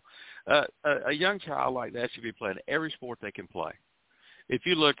 years old. A young child like that should be playing every sport they can play. If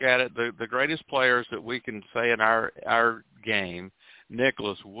you look at it, the greatest players that we can say in our game,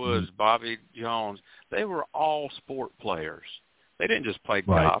 Nicholas, Woods, Bobby Jones, they were all sport players. They didn't just play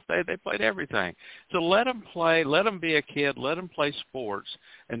golf. They played everything. So let them play. Let them be a kid. Let them play sports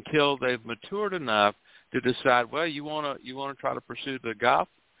until they've matured enough to decide, well, you want to try to pursue the golf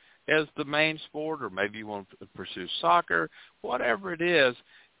as the main sport, or maybe you want to pursue soccer, whatever it is.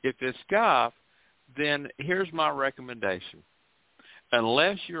 If it's golf, then here's my recommendation.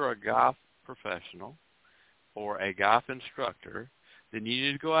 Unless you're a golf professional or a golf instructor, then you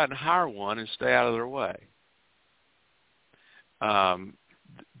need to go out and hire one and stay out of their way.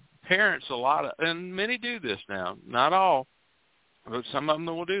 Parents, and many do this now, not all, but some of them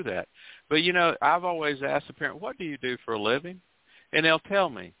will do that. But, I've always asked the parent, what do you do for a living? And they'll tell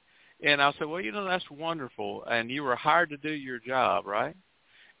me. And I'll say, well, that's wonderful, and you were hired to do your job, right?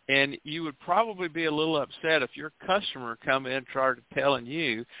 And you would probably be a little upset if your customer come in and started telling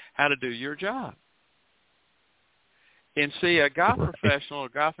you how to do your job. And see, a golf professional, a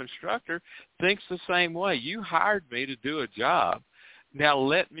golf instructor, thinks the same way. You hired me to do a job. Now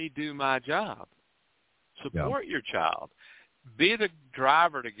let me do my job. Support your child. Be the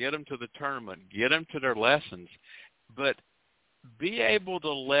driver to get them to the tournament, get them to their lessons, but be able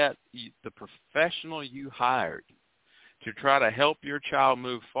to let the professional you hired to try to help your child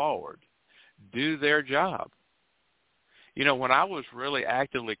move forward do their job. You know, when I was really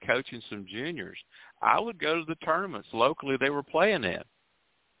actively coaching some juniors, I would go to the tournaments locally they were playing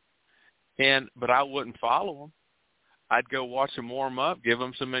in, but I wouldn't follow them. I'd go watch them warm up, give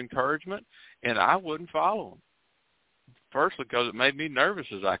them some encouragement, and I wouldn't follow them. Firstly, because it made me nervous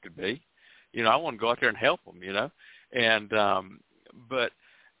as I could be. You know, I want to go out there and help them, you know. And but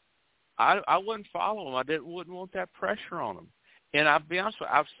I wouldn't follow them. I wouldn't want that pressure on them. And I'll be honest with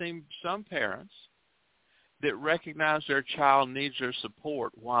you, I've seen some parents that recognize their child needs their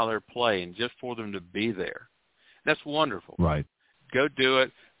support while they're playing, just for them to be there. That's wonderful. Right. Go do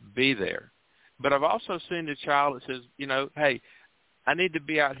it. Be there. But I've also seen the child that says, you know, hey, I need to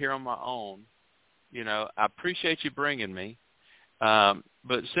be out here on my own. You know, I appreciate you bringing me,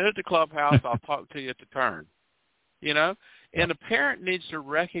 but sit at the clubhouse. I'll talk to you at the turn. You know, and the parent needs to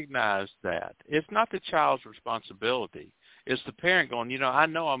recognize that. It's not the child's responsibility. It's the parent going, you know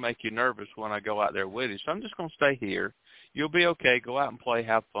I'll make you nervous when I go out there with you, so I'm just going to stay here. You'll be okay. Go out and play.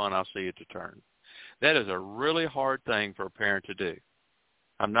 Have fun. I'll see you at the turn. That is a really hard thing for a parent to do.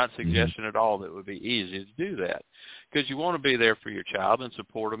 I'm not suggesting at all that it would be easy to do that, because you want to be there for your child and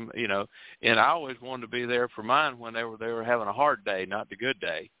support them, you know. And I always wanted to be there for mine when they were having a hard day, not the good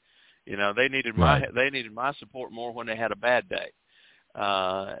day. You know, they needed my support more when they had a bad day,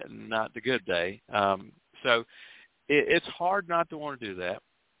 not the good day. So it's hard not to want to do that.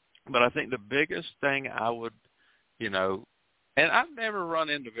 But I think the biggest thing I would, you know, and I've never run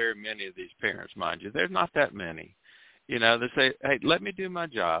into very many of these parents, mind you. There's not that many. You know, they say, hey, let me do my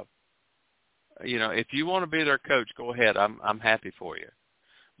job. You know, if you want to be their coach, go ahead. I'm happy for you.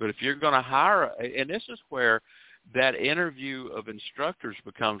 But if you're going to hire, and this is where that interview of instructors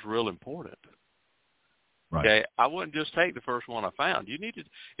becomes real important. Right. Okay, I wouldn't just take the first one I found. You need to,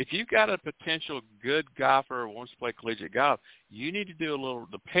 if you've got a potential good golfer who wants to play collegiate golf, you need to do a little.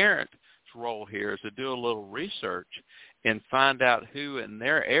 The parent's role here is to do a little research and find out who in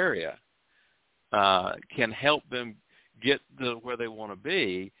their area can help them get to where they want to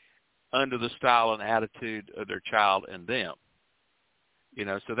be under the style and attitude of their child and them. You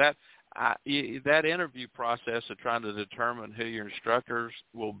know, so that interview process of trying to determine who your instructors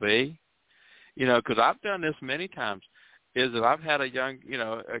will be, you know, because I've done this many times, is that I've had a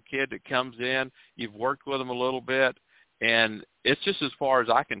kid that comes in, you've worked with them a little bit, and it's just as far as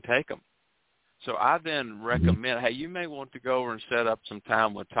I can take them. So I then recommend, hey, you may want to go over and set up some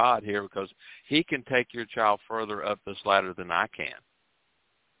time with Todd here, because he can take your child further up this ladder than I can.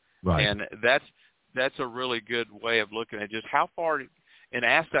 Right. And that's a really good way of looking at just how far, and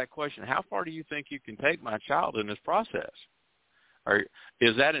ask that question, how far do you think you can take my child in this process? Or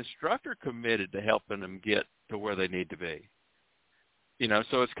is that instructor committed to helping them get to where they need to be? You know,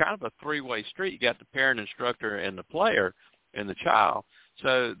 so it's kind of a three-way street. You got the parent, instructor, and the player and the child.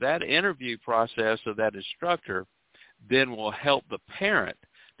 So that interview process of that instructor then will help the parent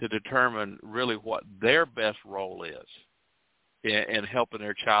to determine really what their best role is in helping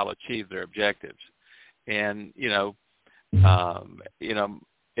their child achieve their objectives. And,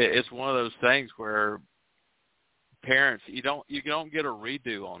 it's one of those things where parents, you don't get a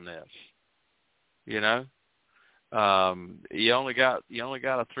redo on this, you know. You only got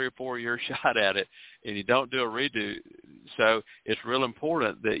a 3 or 4 year shot at it, and you don't do a redo. So it's real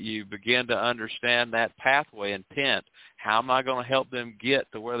important that you begin to understand that pathway intent. How am I going to help them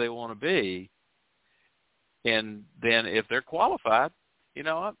get to where they want to be? And then if they're qualified,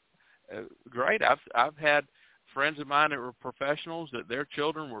 great. I've had friends of mine that were professionals that their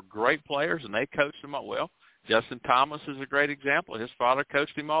children were great players, and they coached them up well. Justin Thomas is a great example. His father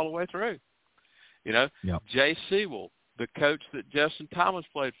coached him all the way through. Jay Sewell, the coach that Justin Thomas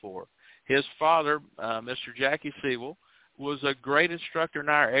played for, his father, Mr. Jackie Sewell, was a great instructor in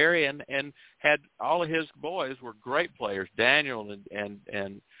our area and had all of his boys were great players. Daniel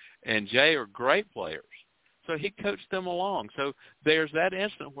and Jay are great players. So he coached them along. So there's that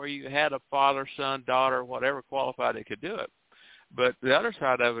instant where you had a father, son, daughter, whatever qualified that could do it. But the other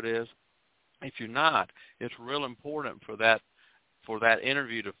side of it is, if you're not, it's real important for that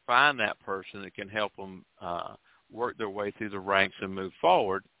interview to find that person that can help them work their way through the ranks and move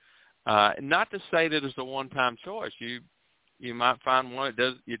forward. Not to say that it's a one-time choice. You might find one.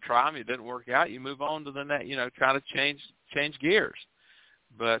 You try them. It doesn't work out. You move on to the next. Try to change gears.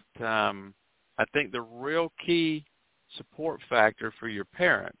 But I think the real key support factor for your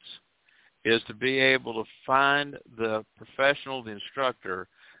parents is to be able to find the professional, the instructor.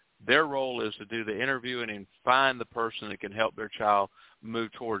 Their role is to do the interviewing and find the person that can help their child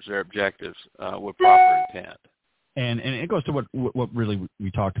move towards their objectives with proper intent. And it goes to what really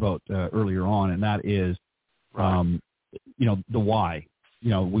we talked about earlier on, and that is, the why.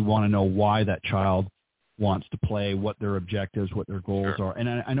 We want to know why that child wants to play, what their objectives, what their goals are. And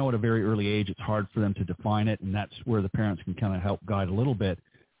I know at a very early age it's hard for them to define it, and that's where the parents can kind of help guide a little bit.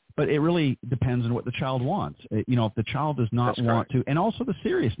 But it really depends on what the child wants. If the child does not want to, and also the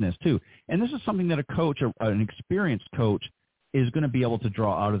seriousness too. And this is something that a coach, an experienced coach, is going to be able to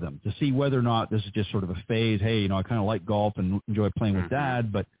draw out of them to see whether or not this is just sort of a phase. Hey, I kind of like golf and enjoy playing with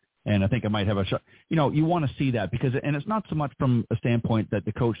Dad, and I think I might have a shot. You want to see that because, and it's not so much from a standpoint that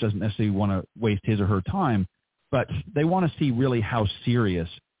the coach doesn't necessarily want to waste his or her time, but they want to see really how serious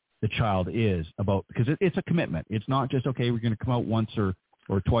the child is about, because it's a commitment. It's not just, okay, we're going to come out once or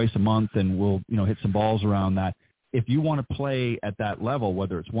twice a month and we'll, hit some balls around that. If you want to play at that level,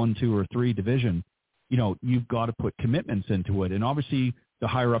 whether it's 1, 2, or 3 division, you've got to put commitments into it. And obviously the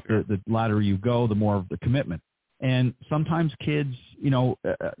higher up the ladder you go, the more of the commitment. And sometimes kids,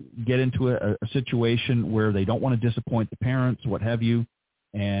 get into a situation where they don't want to disappoint the parents, what have you.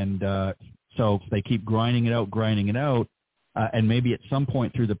 And so they keep grinding it out. And maybe at some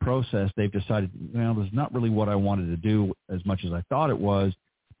point through the process, they've decided, this is not really what I wanted to do as much as I thought it was,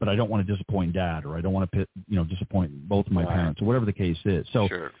 but I don't want to disappoint Dad, or I don't want to, disappoint both of my parents, or whatever the case is. So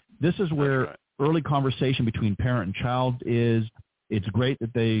this is where early conversation between parent and child is. It's great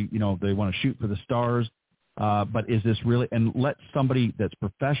that they want to shoot for the stars, but is this really, and let somebody that's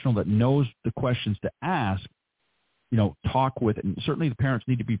professional that knows the questions to ask, talk with it. And certainly the parents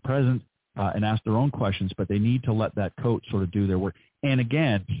need to be present and ask their own questions, but they need to let that coach sort of do their work. And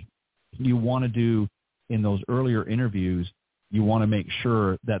again, you want to do in those earlier interviews, you want to make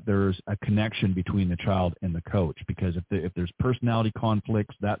sure that there's a connection between the child and the coach, because if there's personality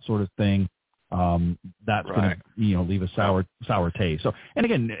conflicts, that sort of thing, that's going to leave a sour taste. So, and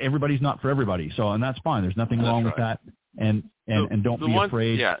again, everybody's not for everybody. So, and that's fine. There's nothing wrong with that. And don't be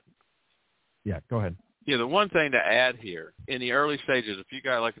afraid. Yeah, go ahead. Yeah, the one thing to add here, in the early stages, if you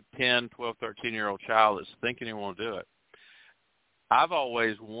got like a 10, 12, 13-year-old child that's thinking they want to do it, I've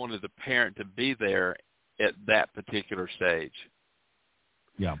always wanted the parent to be there at that particular stage.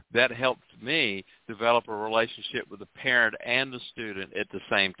 Yeah. That helped me develop a relationship with the parent and the student at the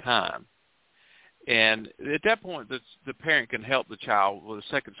same time. And at that point, the parent can help the child with a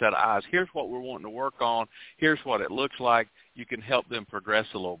second set of eyes. Here's what we're wanting to work on. Here's what it looks like. You can help them progress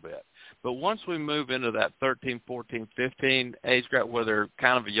a little bit. But once we move into that 13, 14, 15 age group where they're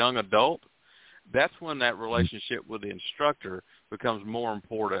kind of a young adult, that's when that relationship with the instructor becomes more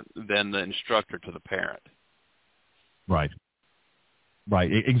important than the instructor to the parent. Right.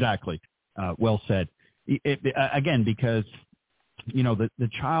 Exactly. Well said. Again, because, the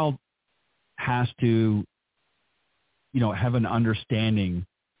child has to, have an understanding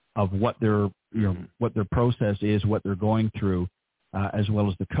of what their, what their process is, what they're going through, as well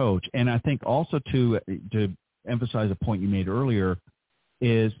as the coach. And I think also to emphasize a point you made earlier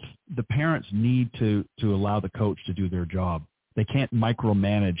is the parents need to allow the coach to do their job. They can't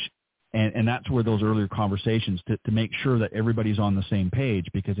micromanage. And that's where those earlier conversations to make sure that everybody's on the same page,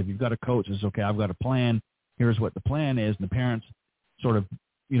 because if you've got a coach that says, okay, I've got a plan, here's what the plan is, and the parents sort of,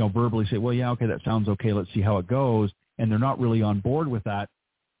 verbally say, well, yeah, okay, that sounds okay, let's see how it goes, and they're not really on board with that,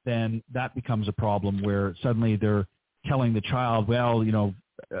 then that becomes a problem where suddenly they're telling the child, well,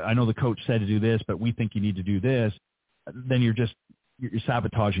 I know the coach said to do this, but we think you need to do this. Then you're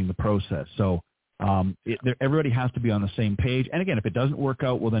sabotaging the process. So everybody has to be on the same page. And again, if it doesn't work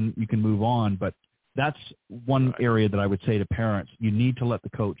out, well, then you can move on. But that's one area that I would say to parents, you need to let the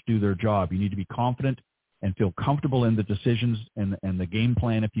coach do their job. You need to be confident and feel comfortable in the decisions and the game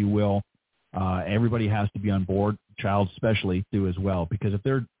plan, if you will. Everybody has to be on board, child especially, do as well. Because if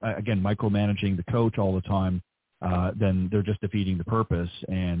they're, again, micromanaging the coach all the time, then they're just defeating the purpose.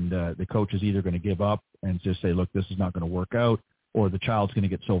 And the coach is either going to give up and just say, look, this is not going to work out, or the child's going to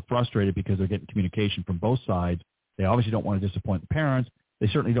get so frustrated because they're getting communication from both sides. They obviously don't want to disappoint the parents. They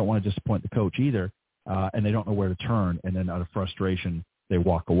certainly don't want to disappoint the coach either, and they don't know where to turn. And then out of frustration, they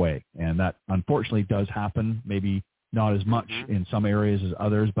walk away. And that unfortunately does happen, maybe not as much in some areas as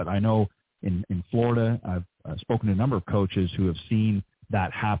others, but I know in Florida, I've spoken to a number of coaches who have seen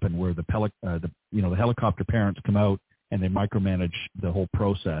that happen, where the helicopter parents come out and they micromanage the whole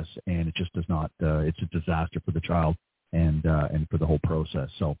process, and it just does not. It's a disaster for the child and for the whole process.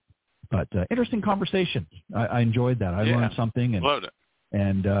 So, but interesting conversation. I enjoyed that. I learned something, and loved it.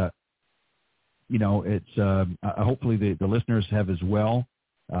 And it's hopefully the listeners have as well.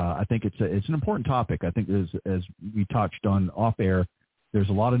 I think it's an important topic. I think as we touched on off air, there's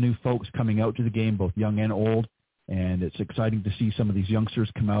a lot of new folks coming out to the game, both young and old, and it's exciting to see some of these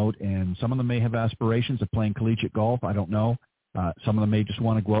youngsters come out, and some of them may have aspirations of playing collegiate golf. I don't know. Some of them may just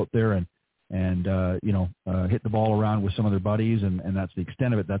want to go out there and hit the ball around with some of their buddies, and that's the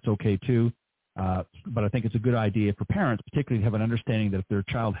extent of it. That's okay too. But I think it's a good idea for parents, particularly to have an understanding that if their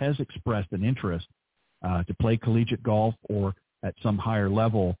child has expressed an interest to play collegiate golf or at some higher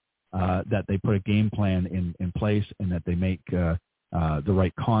level, that they put a game plan in place and that they make the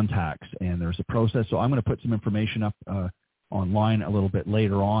right contacts. And there's a process. So I'm going to put some information up online a little bit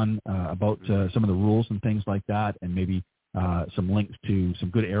later on about some of the rules and things like that, and maybe some links to some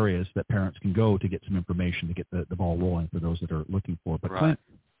good areas that parents can go to get some information to get the ball rolling for those that are looking for it. But Clint,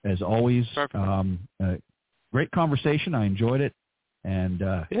 as always, great conversation. I enjoyed it. And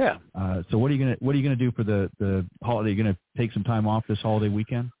so what are you gonna do for the holiday? Are you gonna take some time off this holiday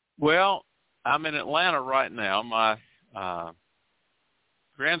weekend? Well, I'm in Atlanta right now. My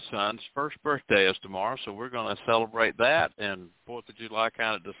grandson's first birthday is tomorrow, so we're going to celebrate that and 4th of July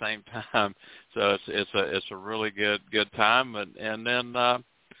kind of at the same time. So it's a really good time. And then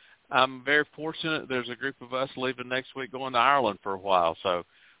I'm very fortunate. There's a group of us leaving next week going to Ireland for a while, so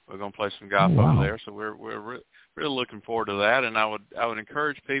we're going to play some golf over there. So we're really looking forward to that. And I would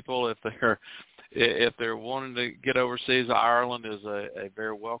encourage people if they're wanting to get overseas, Ireland is a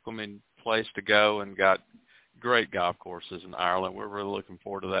very welcoming place to go, and got great golf courses in Ireland. We're really looking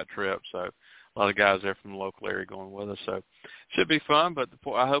forward to that trip. So a lot of guys there from the local area going with us. So it should be fun, but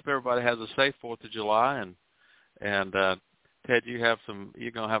I hope everybody has a safe 4th of July. And Ted, you're going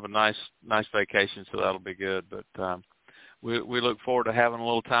to have a nice vacation, so that'll be good. But we look forward to having a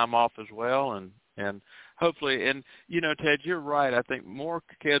little time off as well. And hopefully, and Ted, you're right. I think more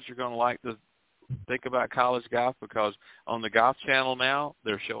kids are going to like to think about college golf, because on the Golf Channel now,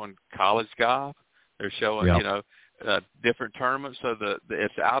 they're showing college golf. They're showing, different tournaments, so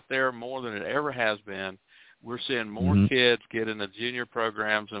it's out there more than it ever has been. We're seeing more kids get in the junior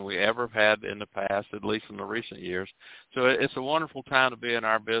programs than we ever had in the past, at least in the recent years. So it's a wonderful time to be in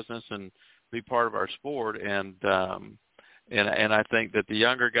our business and be part of our sport. And I think that the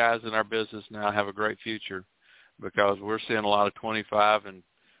younger guys in our business now have a great future, because we're seeing a lot of 25 and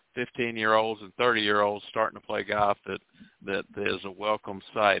 15-year-olds and 30-year-olds starting to play golf that is a welcome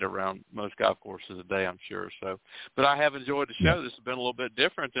sight around most golf courses today, I'm sure. So, but I have enjoyed the show. This has been a little bit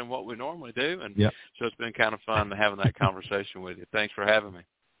different than what we normally do, and so it's been kind of fun having that conversation with you. Thanks for having me.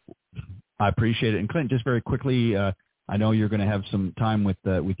 I appreciate it. And Clint, just very quickly, I know you're going to have some time with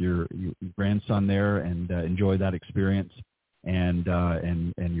your grandson there and enjoy that experience. And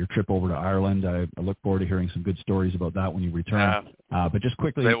your trip over to Ireland. I look forward to hearing some good stories about that when you return. But just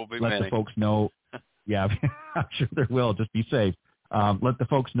quickly let the folks know. Yeah, I'm sure there will. Just be safe. Let the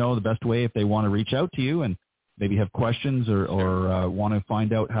folks know the best way if they want to reach out to you and maybe have questions or want to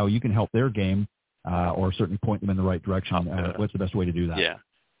find out how you can help their game or certainly point them in the right direction. What's the best way to do that? Yeah.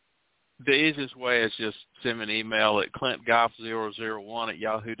 The easiest way is just send me an email at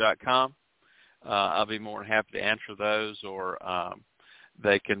clintgolf001@yahoo.com. I'll be more than happy to answer those, or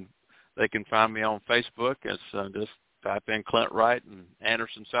they can find me on Facebook. It's just type in Clint Wright in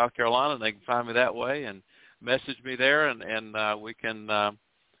Anderson, South Carolina, and they can find me that way and message me there, and we can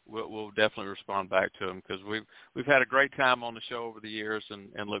we'll definitely respond back to them, because we've had a great time on the show over the years, and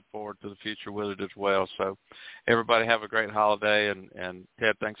look forward to the future with it as well. So everybody have a great holiday, and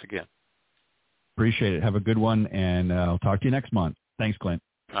Ted, thanks again. Appreciate it. Have a good one, and I'll talk to you next month. Thanks, Clint.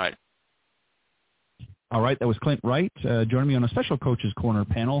 All right. All right, that was Clint Wright joining me on a special Coach's Corner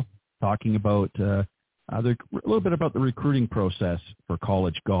panel, talking about a little bit about the recruiting process for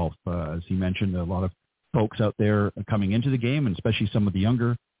college golf. As he mentioned, a lot of folks out there coming into the game, and especially some of the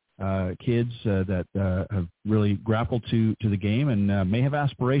younger kids that have really grappled to the game and may have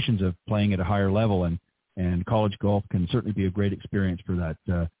aspirations of playing at a higher level. And college golf can certainly be a great experience for that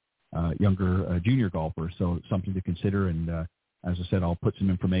younger junior golfer. So something to consider. And as I said, I'll put some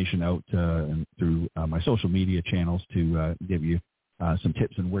information out through my social media channels to give you some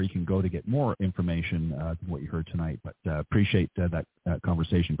tips on where you can go to get more information than what you heard tonight. But appreciate that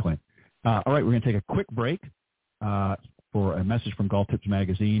conversation, Clint. All right, we're going to take a quick break for a message from Golf Tips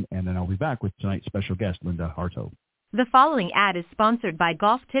Magazine, and then I'll be back with tonight's special guest, Linda Hartough. The following ad is sponsored by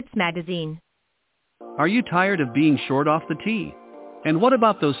Golf Tips Magazine. Are you tired of being short off the tee? And what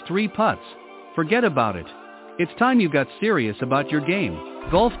about those 3 putts? Forget about it. It's time you got serious about your game.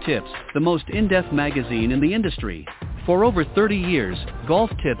 Golf Tips, the most in-depth magazine in the industry, For over 30 years, Golf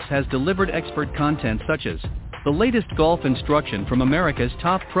Tips has delivered expert content such as the latest golf instruction from America's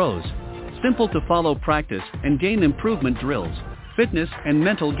top pros, simple to follow practice and game improvement drills, fitness and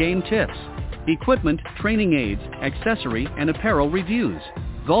mental game tips, equipment, training aids, accessory and apparel reviews,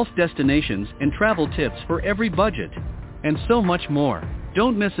 golf destinations and travel tips for every budget, and so much more.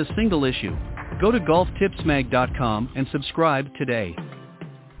 Don't miss a single issue. Go to golftipsmag.com and subscribe today.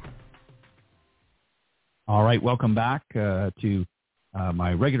 All right, welcome back to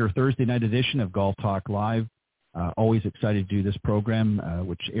my regular Thursday night edition of Golf Talk Live. Always excited to do this program,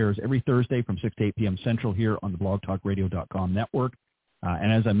 which airs every Thursday from 6 to 8 p.m. Central here on the blogtalkradio.com network.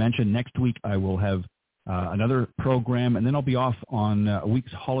 And as I mentioned, next week I will have another program, and then I'll be off on a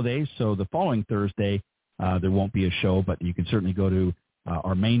week's holiday. So the following Thursday, there won't be a show, but you can certainly go to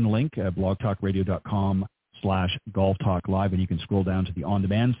our main link, blogtalkradio.com/Golf Talk Live, and you can scroll down to the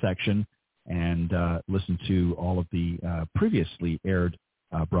on-demand section and listen to all of the previously aired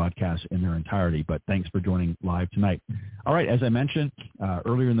broadcasts in their entirety. But thanks for joining live tonight. All right, as I mentioned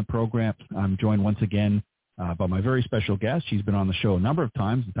earlier in the program, I'm joined once again by my very special guest. She's been on the show a number of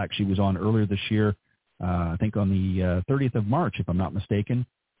times. In fact, she was on earlier this year, I think on the 30th of March, if I'm not mistaken,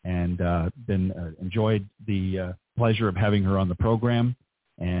 and enjoyed the pleasure of having her on the program.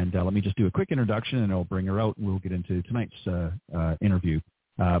 And let me just do a quick introduction, and I'll bring her out, and we'll get into tonight's interview.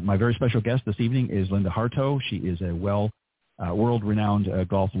 My very special guest this evening is Linda Hartough. She is a world-renowned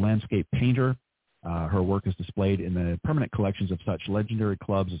golf landscape painter. Her work is displayed in the permanent collections of such legendary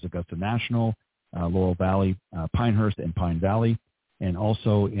clubs as Augusta National, Laurel Valley, Pinehurst, and Pine Valley, and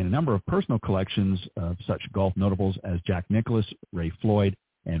also in a number of personal collections of such golf notables as Jack Nicklaus, Ray Floyd,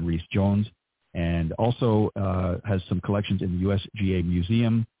 and Reese Jones, and also has some collections in the USGA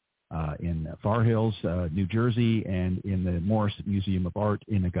Museum in Far Hills, New Jersey, and in the Morris Museum of Art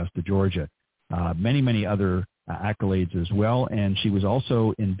in Augusta, Georgia. Many, many other accolades as well, and she was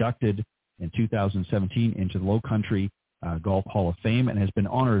also inducted in 2017 into the Low Country Golf Hall of Fame and has been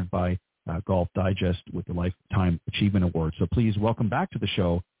honored by Golf Digest with the Lifetime Achievement Award. So please welcome back to the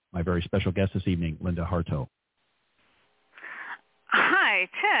show my very special guest this evening, Linda Hartough. Hi,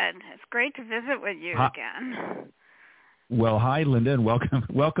 Ted. It's great to visit with you again. Well, hi, Linda, and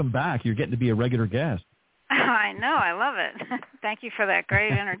welcome back. You're getting to be a regular guest. I know. I love it. Thank you for that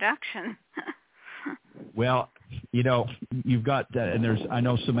great introduction. Well, you know, you've got, and I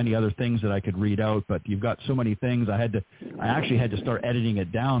know so many other things that I could read out, but you've got so many things. I actually had to start editing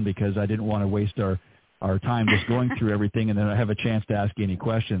it down because I didn't want to waste our time just going through everything, and then I have a chance to ask you any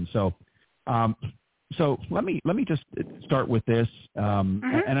questions. So let me just start with this, and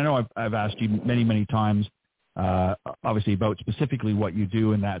I know I've asked you many, many times, obviously about specifically what you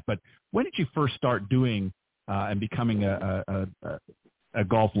do in that, but when did you first start doing and becoming a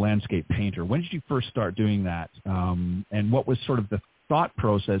golf landscape painter? When did you first start doing that? And what was sort of the thought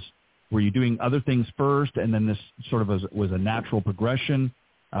process? Were you doing other things first, and then this sort of was a natural progression,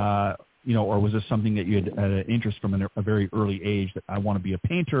 or was this something that you had an interest from a very early age that I want to be a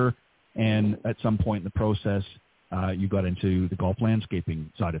painter, and at some point in the process, you got into the golf landscaping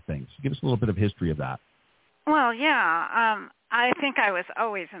side of things? Give us a little bit of history of that. Well, yeah. I think I was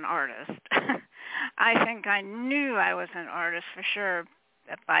always an artist. I think I knew I was an artist for sure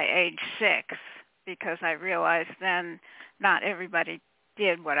by age 6, because I realized then not everybody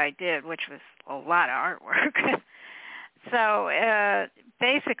did what I did, which was a lot of artwork. So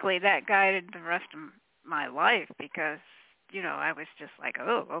basically that guided the rest of my life because, I was just like,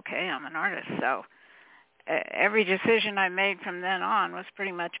 oh, okay, I'm an artist. So every decision I made from then on was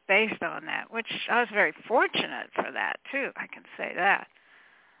pretty much based on that, which I was very fortunate for that, too. I can say that.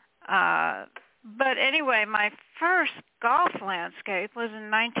 But anyway, my first golf landscape was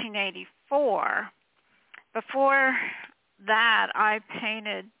in 1984. Before that, I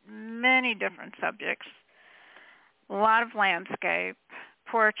painted many different subjects, a lot of landscape,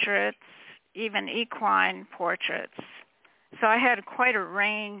 portraits, even equine portraits. So I had quite a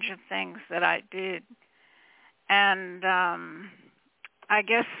range of things that I did. And I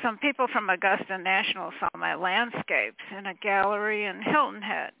guess some people from Augusta National saw my landscapes in a gallery in Hilton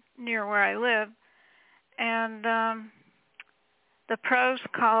Head, near where I live. And the pros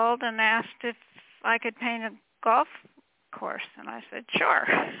called and asked if I could paint a golf course. And I said, sure.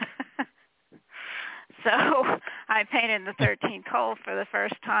 So I painted the 13th hole for the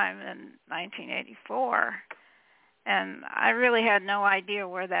first time in 1984. And I really had no idea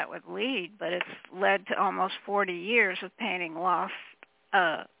where that would lead, but it's led to almost 40 years of painting golf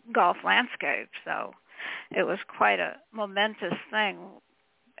landscapes. So it was quite a momentous thing.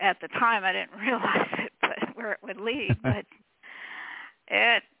 At the time, I didn't realize it, but where it would lead, but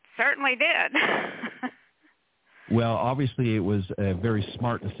it certainly did. Well, obviously, it was a very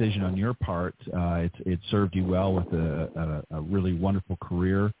smart decision on your part. It served you well with a really wonderful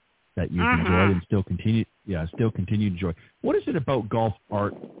career that you've enjoyed and still continue to enjoy. What is it about golf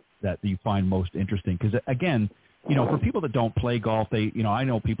art that you find most interesting? Because again, for people that don't play golf, I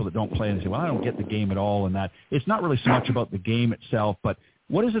know people that don't play and they say, well, I don't get the game at all, and that it's not really so much about the game itself, but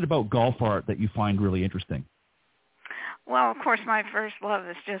what is it about golf art that you find really interesting? Well, of course, my first love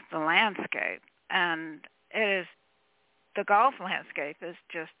is just the landscape, and the golf landscape is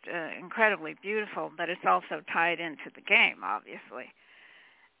just incredibly beautiful, but it's also tied into the game, obviously.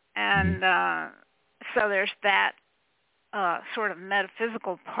 And so there's that sort of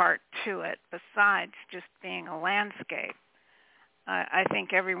metaphysical part to it besides just being a landscape. I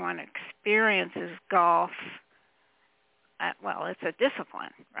think everyone experiences golf. Well, it's a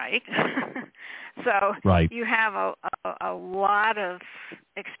discipline, right? So you have a lot of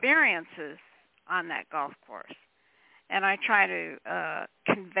experiences on that golf course. And I try to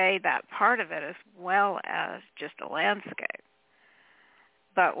convey that part of it as well as just a landscape.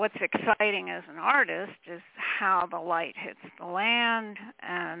 But what's exciting as an artist is how the light hits the land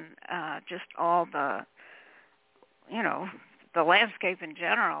and just all the landscape in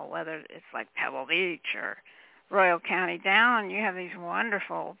general, whether it's like Pebble Beach or Royal County Down, you have these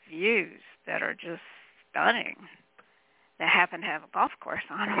wonderful views that are just stunning that happen to have a golf course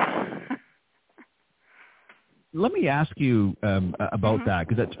on them. Let me ask you about that,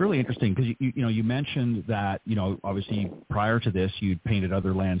 because that's really interesting. Because you mentioned that obviously prior to this you'd painted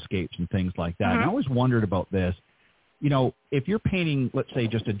other landscapes and things like that. And I always wondered about this. If you're painting, let's say,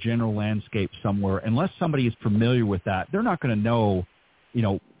 just a general landscape somewhere, unless somebody is familiar with that, they're not going to know,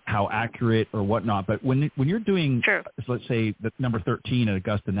 how accurate or whatnot. But when you're doing, let's say, the number 13 at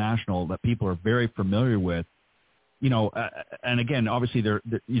Augusta National that people are very familiar with. And again, obviously there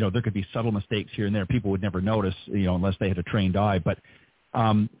could be subtle mistakes here and there. People would never notice, unless they had a trained eye. But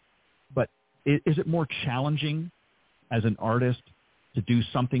is it more challenging as an artist to do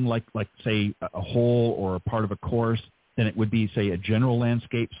something like say a hole or a part of a course than it would be, say, a general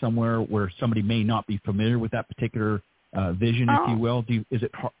landscape somewhere where somebody may not be familiar with that particular vision, if you will? Is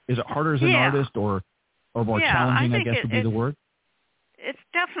it harder as an artist or more challenging? I guess would be the word. It's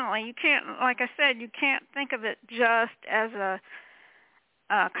definitely, you can't, like I said, you can't think of it just as a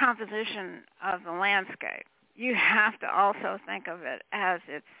composition of the landscape. You have to also think of it as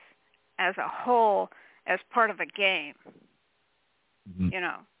a whole, as part of a game.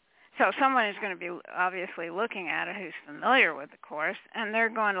 So someone is going to be obviously looking at it who's familiar with the course, and they're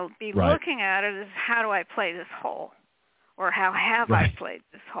going to be looking at it as, how do I play this hole? Or how have I played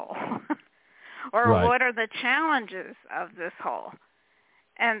this hole? Or what are the challenges of this hole?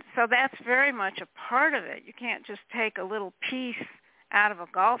 And so that's very much a part of it. You can't just take a little piece out of a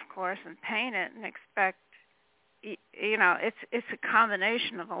golf course and paint it and expect, it's a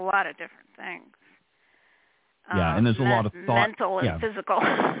combination of a lot of different things. And there's a lot of thought. Mental and physical.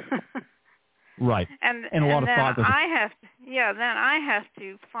 Right. And a lot of thought. Then I have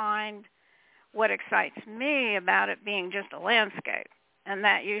to find what excites me about it being just a landscape. And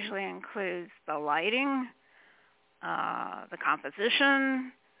that usually includes the lighting, the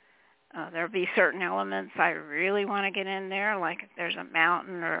composition. There'll be certain elements I really want to get in there, like if there's a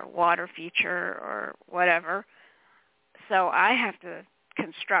mountain or a water feature or whatever. So I have to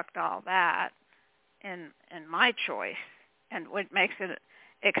construct all that in my choice, and what makes it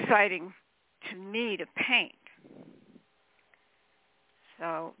exciting to me to paint.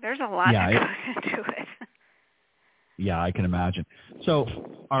 So there's a lot that goes into it. Yeah, I can imagine. So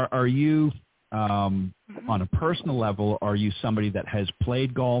are you, on a personal level, are you somebody that has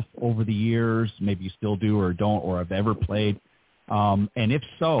played golf over the years? Maybe you still do or don't, or have ever played. And if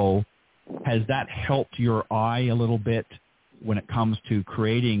so, has that helped your eye a little bit when it comes to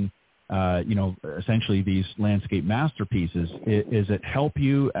creating, essentially these landscape masterpieces? Is it help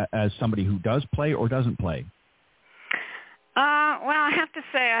you as somebody who does play or doesn't play? Well, I have to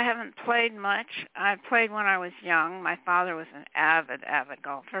say I haven't played much. I played when I was young. My father was an avid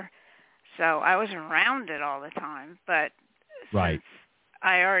golfer, so I was around it all the time. But since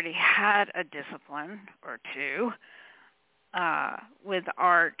I already had a discipline or two with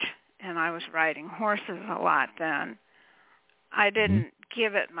art, and I was riding horses a lot then, I didn't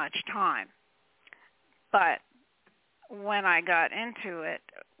give it much time. But when I got into it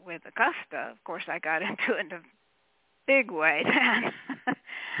with Augusta, of course I got into it in a big way then.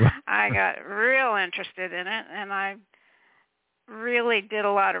 I got real interested in it, and I really did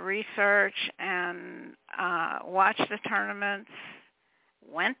a lot of research and watched the tournaments,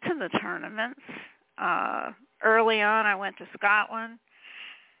 went to the tournaments. Early on, I went to Scotland,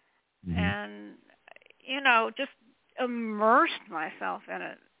 and, just immersed myself in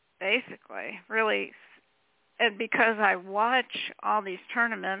it, basically, really. And because I watch all these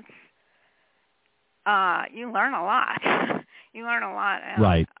tournaments, you learn a lot. You learn a lot. And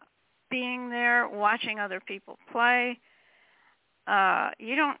right. Being there, watching other people play,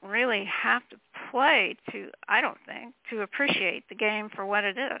 you don't really have to play I don't think, to appreciate the game for what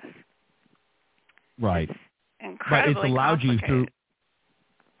it is. Right. It's incredibly but it's allowed you complicated.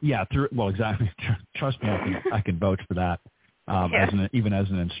 Well, exactly. Trust me, I can vouch for that. Yes. Even as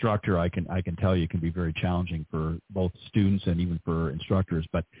an instructor, I can tell you it can be very challenging for both students and even for instructors.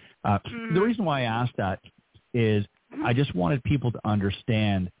 But the reason why I asked that is I just wanted people to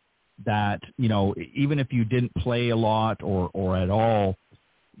understand that, even if you didn't play a lot or at all,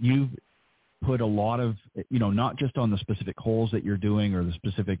 you've put a lot of, not just on the specific holes that you're doing or the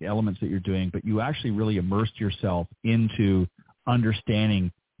specific elements that you're doing, but you actually really immersed yourself into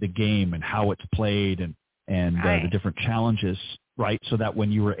understanding the game and how it's played and right. the different challenges, right? So that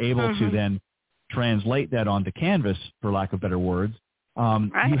when you were able to then translate that onto canvas, for lack of better words,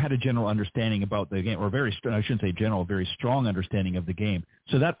 right. you had a general understanding about the game, or I shouldn't say general, very strong understanding of the game.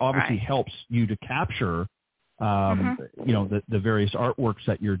 So that obviously right. helps you to capture, the various artworks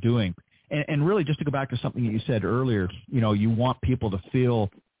that you're doing. And really, just to go back to something that you said earlier, you want people to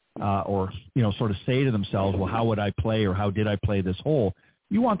feel or sort of say to themselves, well, how would I play or how did I play this hole?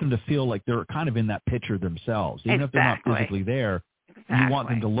 You want them to feel like they're kind of in that picture themselves. Even if they're not physically there, you want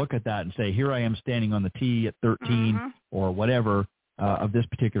them to look at that and say, here I am standing on the tee at 13 or whatever of this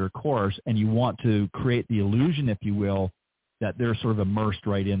particular course, and you want to create the illusion, if you will, that they're sort of immersed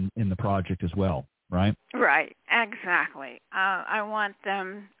right in the project as well, right? Right, exactly. I want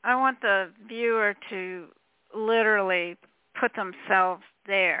the viewer to literally put themselves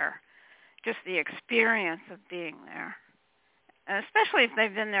there, just the experience of being there. And especially if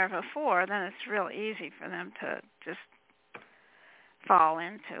they've been there before, then it's real easy for them to just fall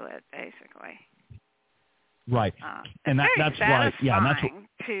into it, basically. Right, and that's why, and that's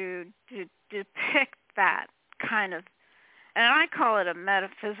to depict that kind of, and I call it a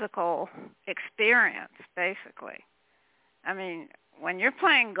metaphysical experience, basically. I mean, when you're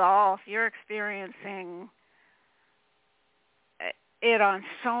playing golf, you're experiencing it on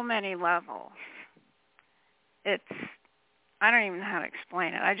so many levels. I don't even know how to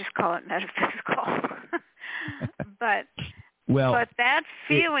explain it. I just call it metaphysical. But that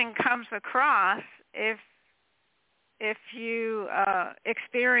feeling comes across if you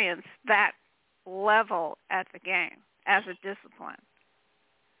experience that level at the game as a discipline.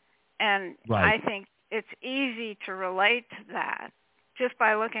 And I think it's easy to relate to that just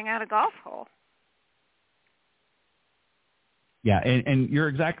by looking at a golf hole. Yeah, and you're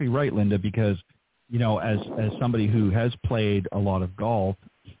exactly right, Linda, because, as somebody who has played a lot of golf,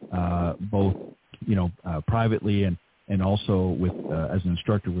 both, privately and also with as an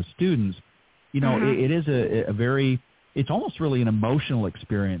instructor with students, it is a very, it's almost really an emotional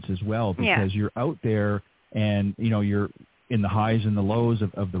experience as well, because you're out there and, you're in the highs and the lows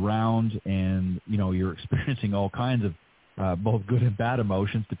of the round, and, you're experiencing all kinds of both good and bad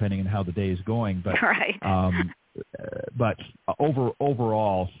emotions depending on how the day is going. But, but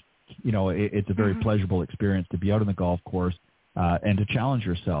overall, it's a very pleasurable experience to be out on the golf course and to challenge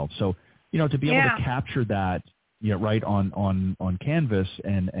yourself. So, to be able to capture that, right on canvas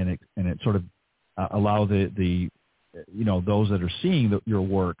and it sort of allow the those that are seeing your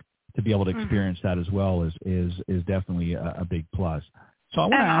work to be able to experience that as well is definitely a big plus. So I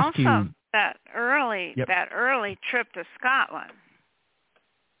want to ask you that early trip to Scotland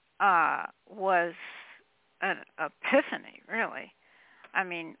was an epiphany, really. I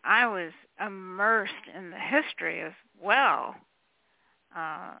mean, I was immersed in the history as well.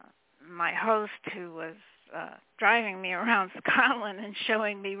 My host, who was driving me around Scotland and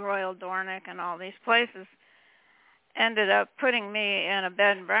showing me Royal Dornoch and all these places, ended up putting me in a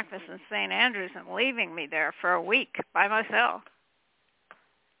bed and breakfast in St. Andrews and leaving me there for a week by myself.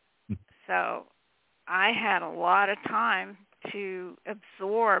 So I had a lot of time to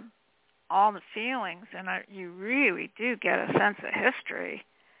absorb all the feelings, and you really do get a sense of history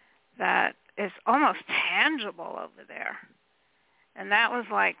that is almost tangible over there. And that was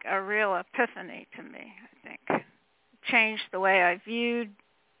like a real epiphany to me, I think. It changed the way I viewed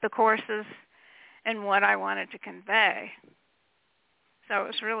the courses and what I wanted to convey. So it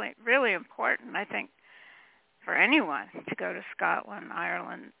was really, really important, I think, for anyone to go to Scotland,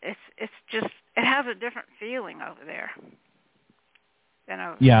 Ireland. It's just, it has a different feeling over there than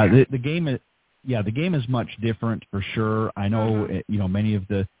over here. The game is much different for sure. I know many of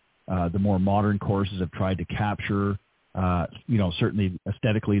the more modern courses have tried to capture certainly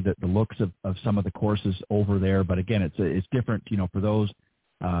aesthetically the looks of some of the courses over there. But again, it's different, for those,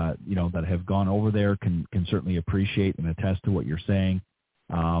 that have gone over there can certainly appreciate and attest to what you're saying.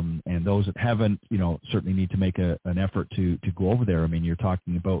 And those that haven't, certainly need to make an effort to go over there. I mean, you're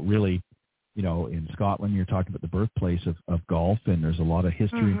talking about really, in Scotland, you're talking about the birthplace of golf, and there's a lot of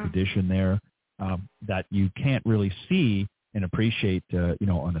history and tradition there that you can't really see and appreciate,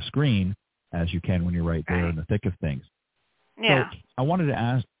 on a screen as you can when you're right there in the thick of things. Yeah. So I wanted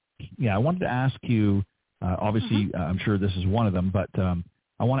to ask you, obviously, I'm sure this is one of them, but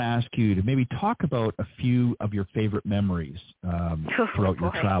I want to ask you to maybe talk about a few of your favorite memories throughout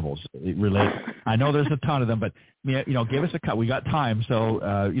your travels. I know there's a ton of them, but give us a couple. We got time,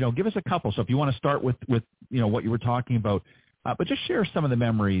 so give us a couple. So if you want to start with what you were talking about, but just share some of the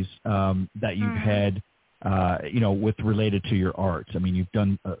memories that you've had, with related to your art. I mean, you've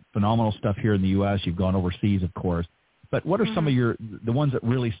done phenomenal stuff here in the U.S. You've gone overseas, of course. But what are some of the ones that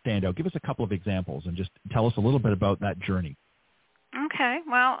really stand out? Give us a couple of examples and just tell us a little bit about that journey. Okay.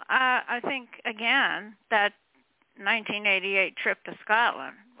 Well, I think, again, that 1988 trip to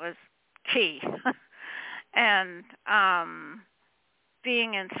Scotland was key. And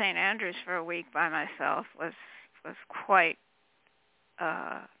being in St. Andrews for a week by myself was quite,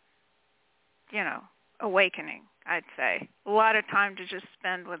 awakening, I'd say. A lot of time to just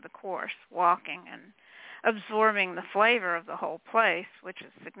spend with the course, walking and absorbing the flavor of the whole place, which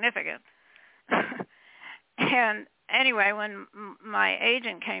is significant. And anyway, when my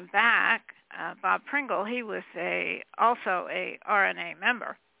agent came back, Bob Pringle, he was also a RNA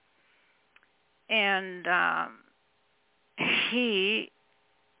member. And he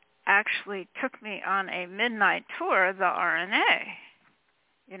actually took me on a midnight tour of the RNA.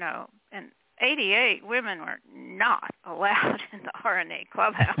 In 88, women were not allowed in the RNA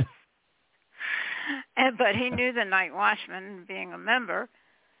clubhouse. But he knew the night watchman, being a member.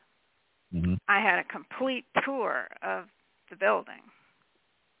 I had a complete tour of the building.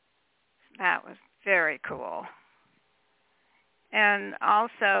 That was very cool. And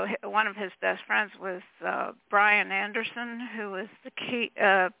also, one of his best friends was Brian Anderson, who was the key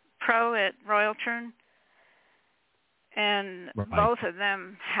pro at Royal Troon. And both of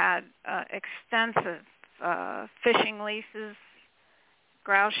them had extensive fishing leases,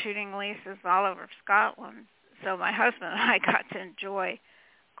 grouse shooting leases all over Scotland. So my husband and I got to enjoy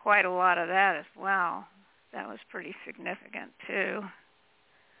quite a lot of that as well. That was pretty significant too.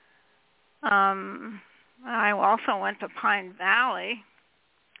 I also went to Pine Valley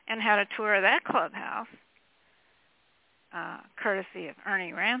and had a tour of that clubhouse, courtesy of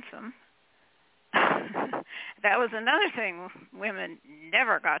Ernie Ransom. That was another thing women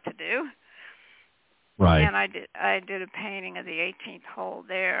never got to do. Right. And I did a painting of the 18th hole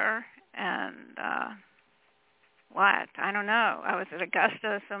there, and I don't know. I was at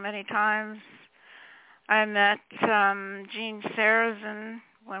Augusta so many times. I met Gene Sarazen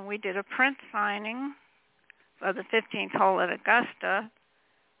when we did a print signing of the 15th hole at Augusta,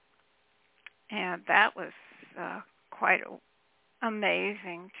 and that was quite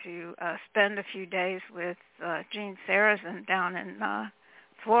amazing to spend a few days with Gene Sarazen down in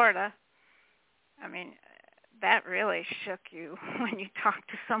Florida. I mean, that really shook you when you talk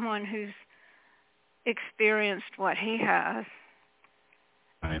to someone who's experienced what he has.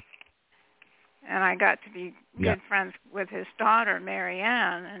 Right. And I got to be good friends with his daughter, Mary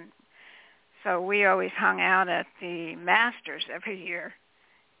Ann, and so we always hung out at the Masters every year.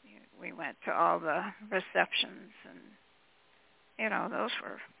 We went to all the receptions, and those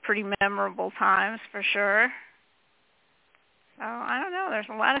were pretty memorable times for sure. So I don't know, there's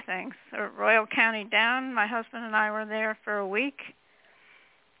a lot of things. Royal County Down, my husband and I were there for a week,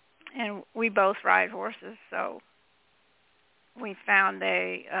 and we both ride horses, so we found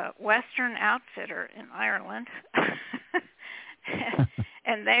a Western outfitter in Ireland,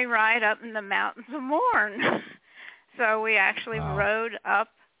 and they ride up in the mountains of Mourne. So we actually rode up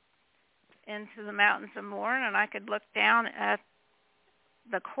into the mountains of Mourne, and I could look down at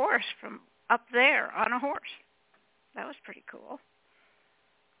the course from up there on a horse. That was pretty cool.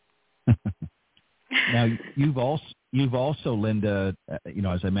 Now, you've also, Linda,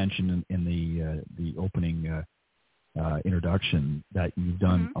 as I mentioned in the opening introduction, that you've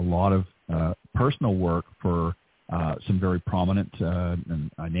done a lot of personal work for some very prominent,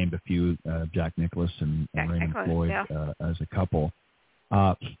 and I named a few, Jack Nicklaus and Raymond Floyd as a couple.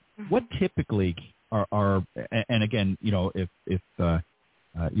 What typically are and again, if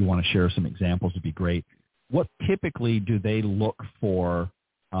you want to share some examples, it'd be great. What typically do they look for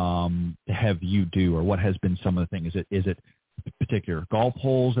to have you do, or what has been some of the things? Is it particular golf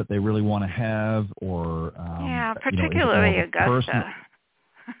holes that they really want to have, or particularly Augusta.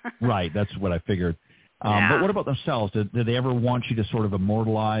 Right, that's what I figured. But what about themselves? Did they ever want you to sort of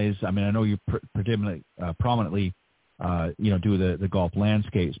immortalize? I mean, I know you prominently, do the golf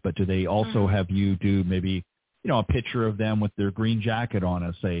landscapes, but do they also have you do maybe, a picture of them with their green jacket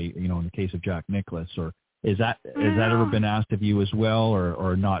on, say, in the case of Jack Nicklaus, or has that ever been asked of you as well,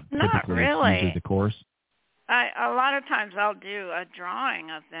 or not typically? Not really. It's usually the course. A lot of times I'll do a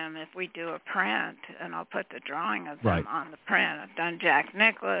drawing of them if we do a print, and I'll put the drawing of them on the print. I've done Jack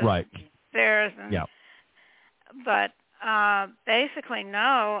Nicklaus, Saracen. Yeah. But basically,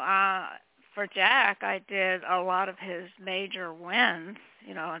 no. For Jack, I did a lot of his major wins,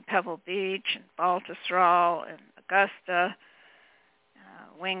 in Pebble Beach and Baltusrol and Augusta,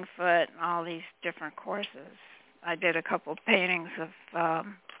 Wingfoot, and all these different courses. I did a couple of paintings of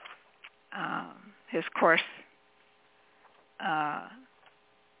his course,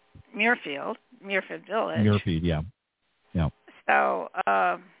 Muirfield Village. Muirfield, yeah. So,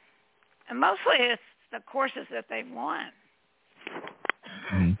 and mostly it's the courses that they've won.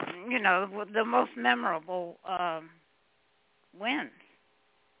 Mm-hmm. The most memorable wins.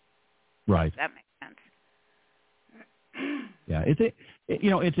 Right. If that makes sense. Yeah,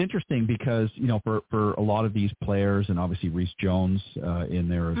 it's interesting because for a lot of these players, and obviously Reese Jones in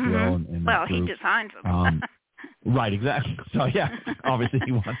there as well. In well, he designs them. Right, exactly. So yeah, obviously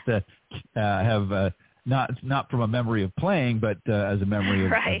he wants to have not from a memory of playing, but as a memory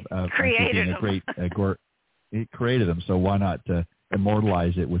of created being a great he created them. So why not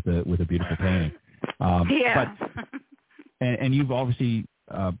immortalize it with a beautiful painting? Yeah. But, and you've obviously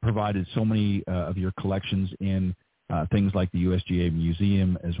provided so many of your collections in things like the USGA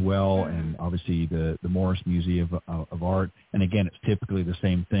Museum as well, and obviously the Morris Museum of Art. And again, it's typically the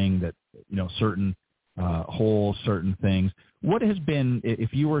same thing that certain holes, certain things. What has been,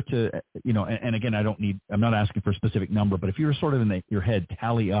 if you were to, and again, I'm not asking for a specific number, but if you were sort of in your head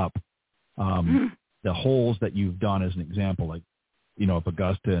tally up the holes that you've done as an example, like of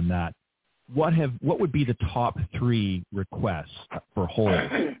Augusta and that, what would be the top 3 requests for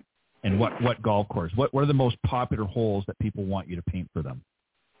holes? And what golf course? What are the most popular holes that people want you to paint for them?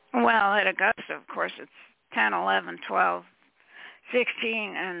 Well, at Augusta, of course, it's 10, 11, 12,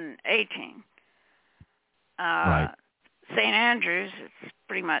 16, and 18. Right. St. Andrews, it's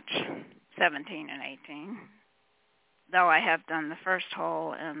pretty much 17 and 18, though I have done the first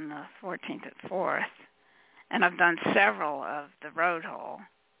hole and the 14th at 4th, and I've done several of the road hole,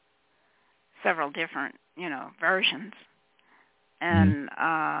 several different, versions. And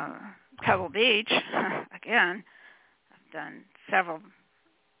Pebble Beach, again, I've done several,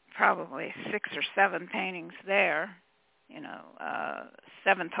 probably 6 or 7 paintings there.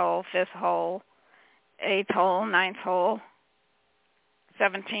 7th hole, 5th hole, 8th hole, 9th hole,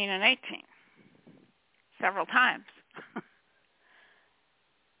 17 and 18, several times.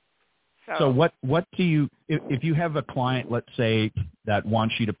 So what do you, if you have a client, let's say, that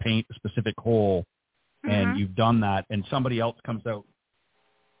wants you to paint a specific hole, and you've done that, and somebody else comes out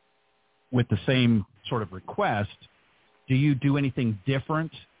with the same sort of request, do you do anything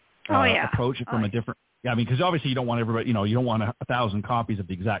different? Approach it from a different... Yeah, I mean, because obviously you don't want everybody, you don't want 1,000 copies of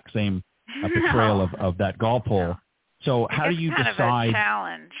the exact same portrayal of that golf hole. No. So how do you decide... It's kind of a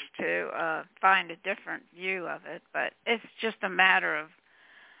challenge to find a different view of it, but it's just a matter of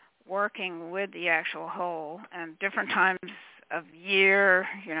working with the actual hole and different times of year,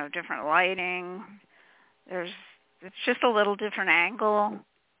 different lighting. It's just a little different angle,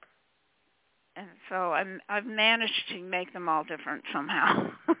 and so I've managed to make them all different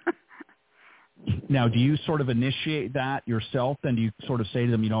somehow. Now, do you sort of initiate that yourself? Then do you sort of say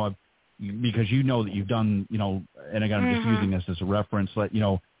to them, because that you've done, and again, I'm just using this as a reference, like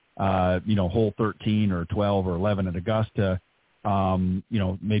hole 13 or 12 or 11 at Augusta,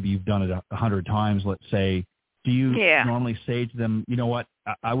 maybe you've done it 100 times, let's say. Do you normally say to them,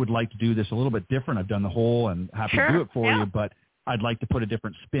 I would like to do this a little bit different. I've done the hole and happy to do it for you, but I'd like to put a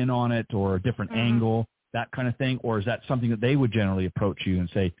different spin on it or a different angle, that kind of thing? Or is that something that they would generally approach you and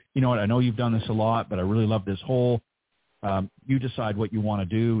say, I know you've done this a lot, but I really love this hole. You decide what you want to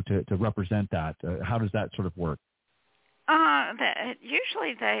do to represent that. How does that sort of work?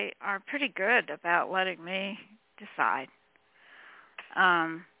 Usually they are pretty good about letting me decide.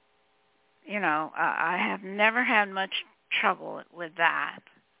 I have never had much trouble with that.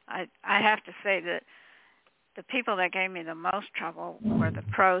 I have to say that the people that gave me the most trouble were the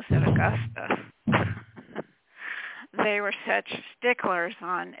pros at Augusta. They were such sticklers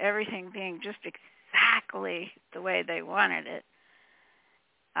on everything being just exactly the way they wanted it.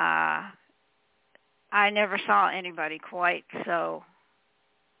 I never saw anybody quite so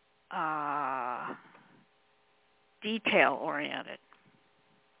detail-oriented.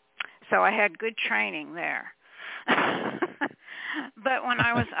 So I had good training there. But when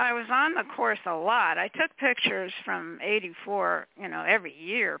I was on the course a lot, I took pictures from '84, every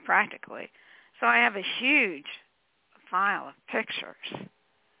year practically. So I have a huge file of pictures.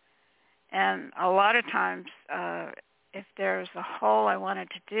 And a lot of times, if there's a hole I wanted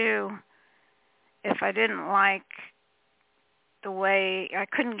to do, if I didn't like the way, I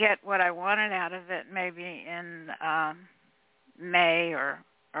couldn't get what I wanted out of it maybe in May or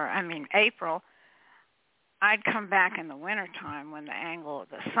April, I'd come back in the wintertime when the angle of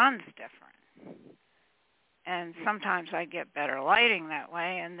the sun's different. And sometimes I get better lighting that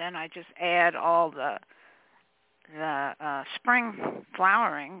way, and then I just add all the spring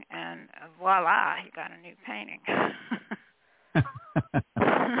flowering, and voila, you got a new painting.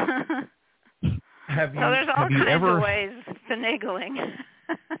 So there's all kinds of ways finagling.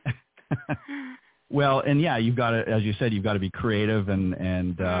 Well, and yeah, you've got to, as you said, you've got to be creative and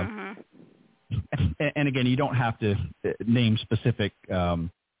again, you don't have to name specific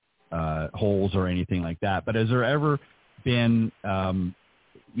holes or anything like that. But has there ever been,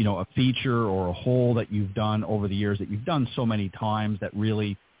 a feature or a hole that you've done over the years that you've done so many times that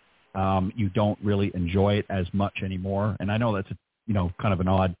really you don't really enjoy it as much anymore? And I know that's kind of an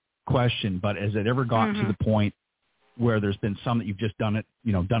odd question, but has it ever gotten to the point where there's been some that you've just done it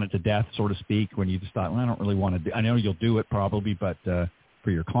to death, so to speak, when you just thought, well, I don't really want to do, I know you'll do it probably, but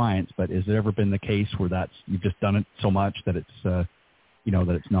for your clients, but has it ever been the case where you've just done it so much that it's that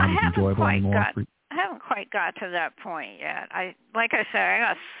it's not as enjoyable anymore? I haven't quite got to that point yet. Like I said, I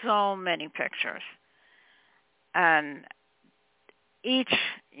got so many pictures, and each,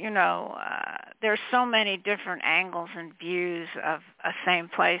 there's so many different angles and views of a same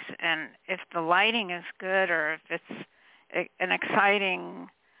place, and if the lighting is good or if it's an exciting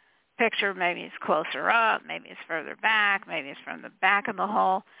picture, maybe it's closer up, maybe it's further back, maybe it's from the back of the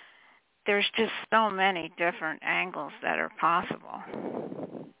hole. There's just so many different angles that are possible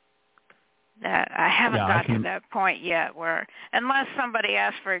that I haven't got to that point yet where, unless somebody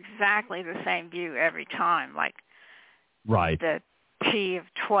asks for exactly the same view every time, like the T of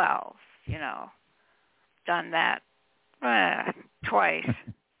 12, done that twice.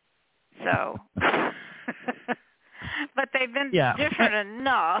 So, but they've been different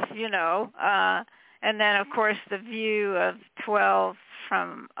enough, and then, of course, the view of 12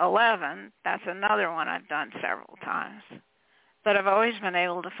 from 11, that's another one I've done several times. But I've always been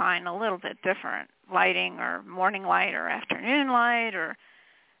able to find a little bit different lighting or morning light or afternoon light or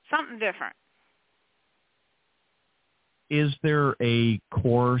something different. Is there a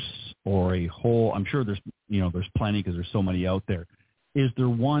course or a hole? I'm sure there's plenty because there's so many out there. Is there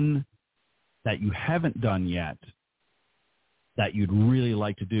one that you haven't done yet that you'd really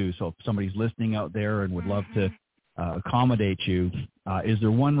like to do? So if somebody's listening out there and would love to accommodate you, is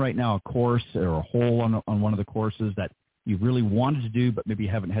there one right now, a course or a hole on one of the courses that you really wanted to do but maybe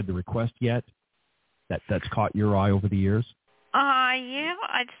haven't had the request yet that's caught your eye over the years? Yeah,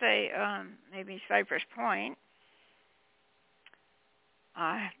 I'd say maybe Cypress Point.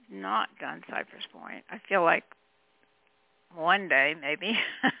 I have not done Cypress Point. I feel like one day maybe.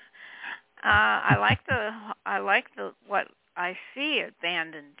 I like the what I see at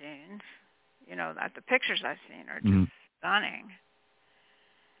Bandon Dunes. That the pictures I've seen are just stunning.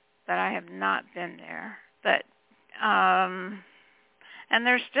 But I have not been there. But and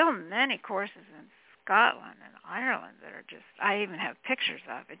there's still many courses in Scotland and Ireland that are just, I even have pictures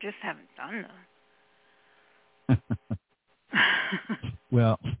of. I just haven't done them.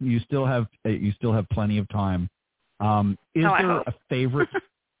 Well, you still have plenty of time. Is there a favorite?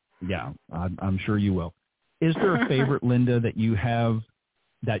 Yeah, I'm sure you will. Is there a favorite, Linda, that you have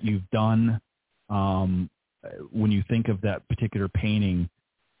that you've done when you think of that particular painting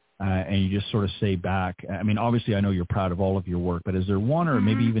and you just sort of say back? I mean, obviously, I know you're proud of all of your work, but is there one or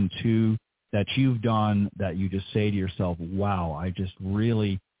maybe even two that you've done that you just say to yourself, "Wow, I just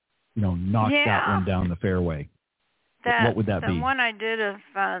really, knocked that one down the fairway"? What would that be? The one I did of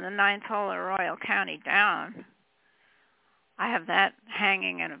the ninth hole at Royal County Down. I have that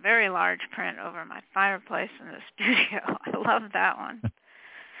hanging in a very large print over my fireplace in the studio. I love that one.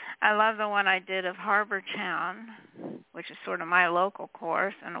 I love the one I did of Harbor Town, which is sort of my local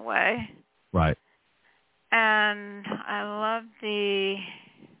course in a way. Right. And I love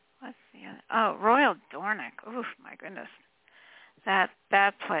Royal Dornoch. Oh, my goodness. That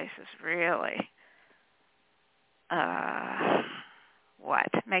place is really what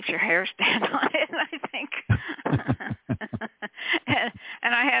makes your hair stand on end, I think.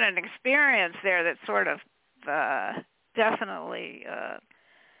 and I had an experience there that sort of definitely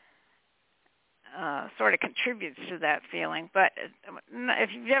sort of contributes to that feeling. But if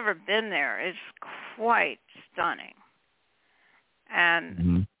you've ever been there, it's quite stunning.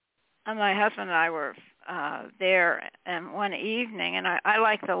 And my husband and I were there one evening, and I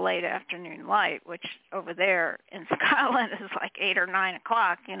like the late afternoon light, which over there in Scotland is like 8 or 9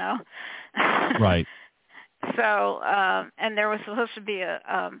 o'clock, you know. Right. So, and there was supposed to be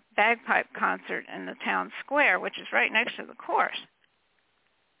a bagpipe concert in the town square, which is right next to the course.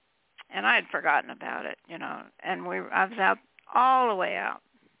 And I had forgotten about it, you know. And I was out all the way out,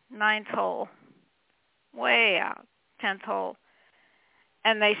 9th hole, way out, 10th hole.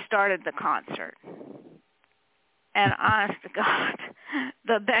 And they started the concert. And honest to God,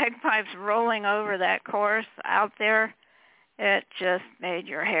 the bagpipes rolling over that course out there, it just made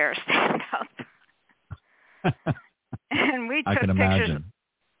your hair stand up. And we took pictures.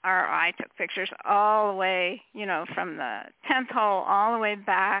 I took pictures all the way, you know, from the 10th hole all the way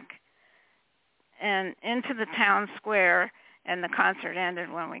back and into the town square, and the concert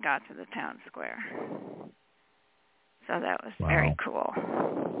ended when we got to the town square. So that was very cool.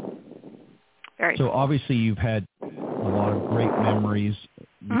 Very so cool. Obviously you've had a lot of great memories,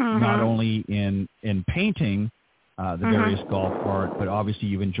 not only in painting the various golf art, but obviously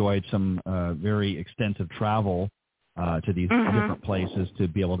you've enjoyed some very extensive travel to these different places to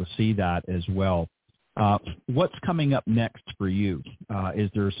be able to see that as well. What's coming up next for you?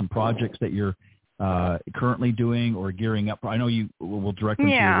 Is there some projects that you're currently doing or gearing up? I know you will direct them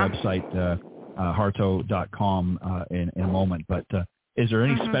to your website, Hartough.com in a moment, but is there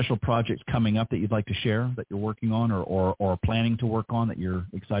any special projects coming up that you'd like to share that you're working on or planning to work on that you're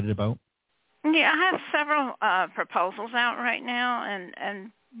excited about? Yeah, I have several proposals out right now,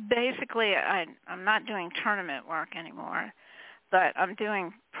 and basically I'm not doing tournament work anymore, but I'm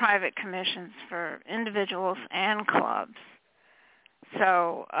doing private commissions for individuals and clubs.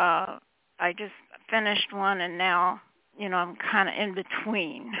 So I just finished one, and now, you know, I'm kind of in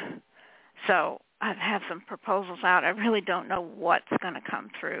between. So I have some proposals out. I really don't know what's going to come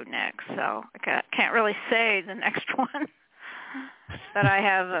through next, so I can't really say the next one. But I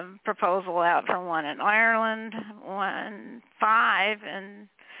have a proposal out for one in Ireland, 5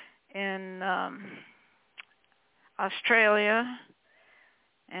 in Australia,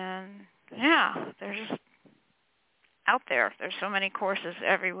 and yeah, they're just out there. There's so many courses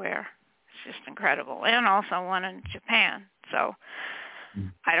everywhere. It's just incredible. And also one in Japan. So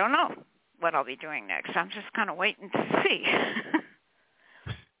I don't know what I'll be doing next. I'm just kind of waiting to see.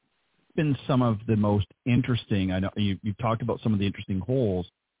 Been some of the most interesting, I know you've talked about some of the interesting holes,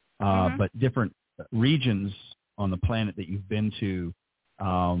 but different regions on the planet that you've been to,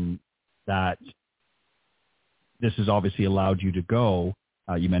 that this has obviously allowed you to go.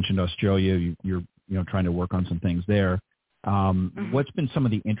 You mentioned Australia. You're trying to work on some things there. What's been some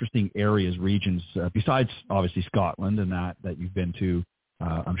of the interesting areas, regions, besides obviously Scotland and that you've been to,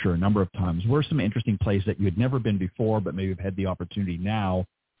 I'm sure a number of times? What are some interesting places that you had never been before, but maybe have had the opportunity now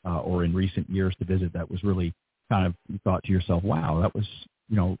or in recent years to visit that was really kind of, you thought to yourself, wow, that was,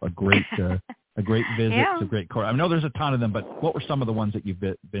 a great visit. Yeah. It's a great course. I know there's a ton of them, but what were some of the ones that you've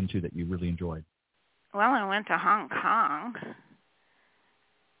been to that you really enjoyed? Well, I went to Hong Kong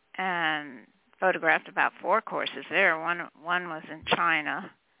and photographed about 4 courses there. One was in China.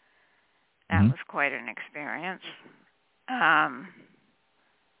 That was quite an experience.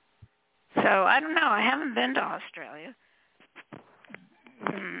 So I don't know. I haven't been to Australia.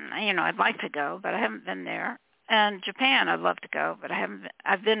 I'd like to go, but I haven't been there. And Japan, I'd love to go, but I haven't.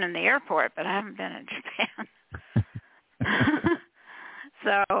 I've been in the airport, but I haven't been in Japan.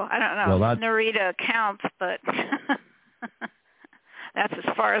 So I don't know. Well, Narita counts, but that's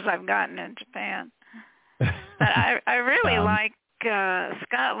as far as I've gotten in Japan. But I really like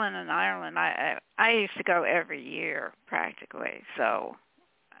Scotland and Ireland. I used to go every year practically, so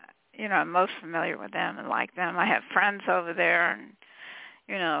I'm most familiar with them and like them. I have friends over there, and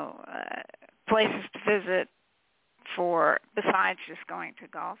places to visit for besides just going to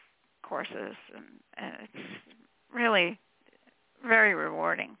golf courses, and it's really very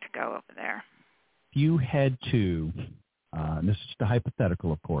rewarding to go over there. If you had to, and this is just a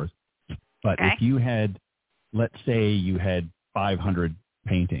hypothetical, of course, but Okay. if you had, let's say you had 500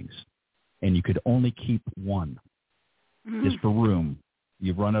 paintings and you could only keep one, just for room,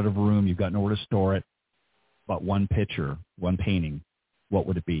 you've run out of room, you've got nowhere to store it, but one picture, one painting, what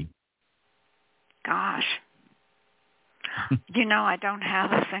would it be? Gosh. I don't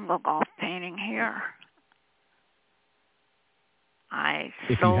have a single golf painting here. I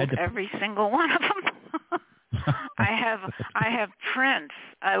sold every single one of them. I have prints.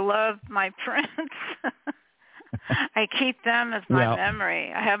 I love my prints. I keep them as my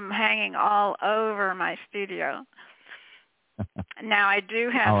memory. I have them hanging all over my studio. Now, I do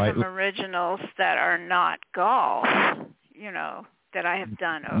have some originals that are not golf, that I have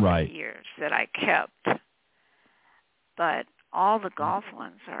done over the years that I kept. But all the golf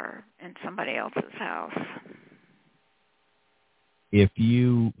ones are in somebody else's house. If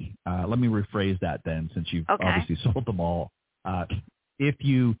you, let me rephrase that then, since you've obviously sold them all. If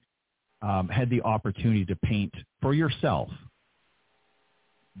you had the opportunity to paint for yourself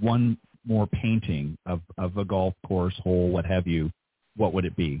one more painting of a golf course, hole, what have you, what would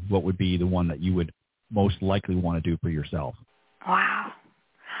it be? What would be the one that you would most likely want to do for yourself? Wow.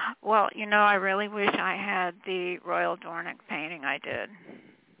 Well, I really wish I had the Royal Dornick painting I did.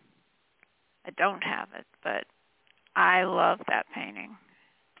 I don't have it, but I love that painting.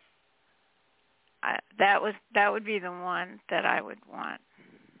 That would be the one that I would want,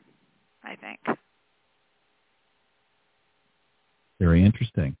 I think. Very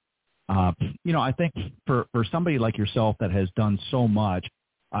interesting. I think for somebody like yourself that has done so much,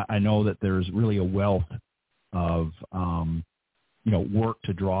 I know that there's really a wealth of work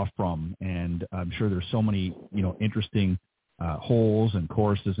to draw from, and I'm sure there's so many interesting holes and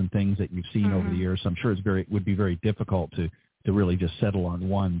courses and things that you've seen over the years. So I'm sure it would be very difficult to really just settle on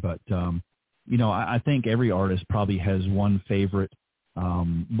one. But I think every artist probably has one favorite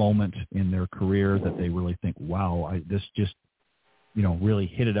moment in their career that they really think, wow, this just really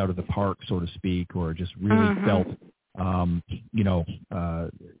hit it out of the park, so to speak, or just really felt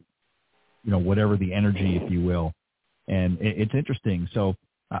whatever the energy, if you will. And it's interesting. So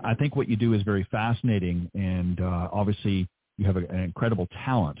I think what you do is very fascinating, and obviously you have an incredible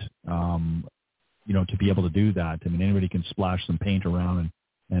talent, to be able to do that. I mean, anybody can splash some paint around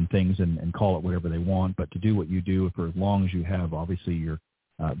and things and call it whatever they want, but to do what you do for as long as you have, obviously you're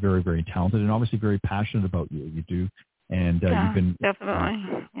very, very talented and obviously very passionate about what you do. And you've been definitely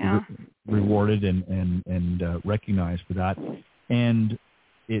rewarded and recognized for that. And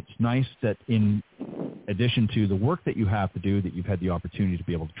it's nice that in addition to the work that you have to do, that you've had the opportunity to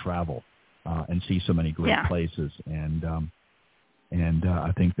be able to travel and see so many great places. And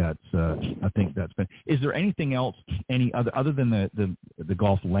I think that's been. Is there anything else, other than the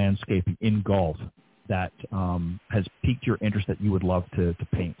golf landscaping in golf that has piqued your interest that you would love to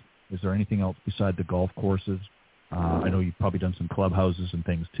paint? Is there anything else beside the golf courses? I know you've probably done some clubhouses and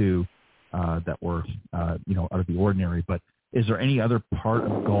things too that were out of the ordinary. But is there any other part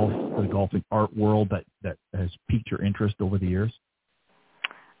of golf, the golfing art world, that has piqued your interest over the years?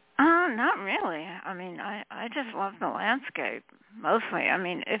 Not really. I mean, I just love the landscape mostly. I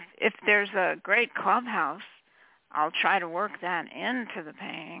mean, if there's a great clubhouse, I'll try to work that into the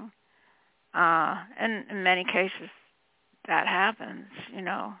painting. And in many cases, that happens,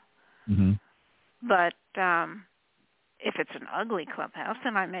 Mm-hmm. But if it's an ugly clubhouse,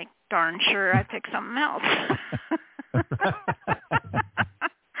 then I make darn sure I pick something else.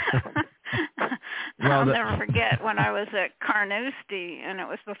 I'll never forget when I was at Carnoustie, and it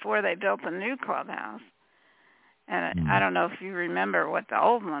was before they built the new clubhouse. And I don't know if you remember what the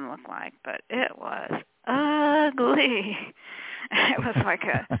old one looked like, but it was ugly. It was like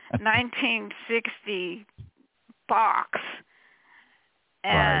a 1960 box.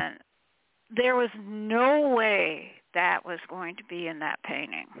 And there was no way that was going to be in that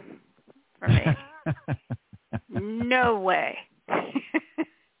painting for me. No way.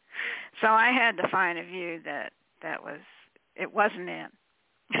 So I had to find a view that wasn't in.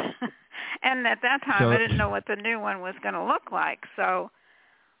 And at that time, I didn't know what the new one was going to look like, so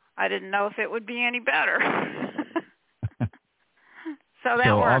I didn't know if it would be any better. So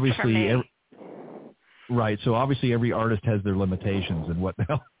that worked for me. Right. So obviously every artist has their limitations and what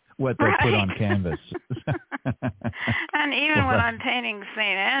they'll put on canvas. And even when I'm painting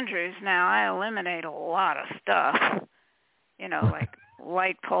St. Andrews now, I eliminate a lot of stuff, like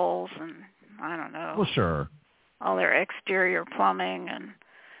light poles and I don't know. Well, sure. All their exterior plumbing and,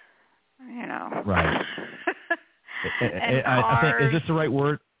 Right. and I think, is this the right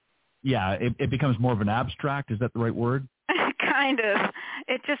word? Yeah, it becomes more of an abstract. Is that the right word? Kind of.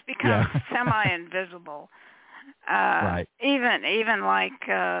 It just becomes semi-invisible. Right. Even like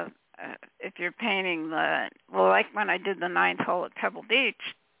if you're painting like when I did the 9th hole at Pebble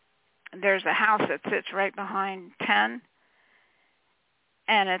Beach, there's a house that sits right behind 10,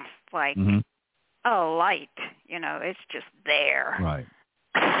 and it's like a light, it's just there. Right.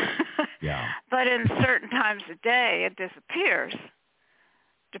 Yeah. But in certain times of day, it disappears.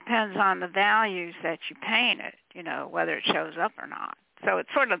 Depends on the values that you paint it. whether it shows up or not. So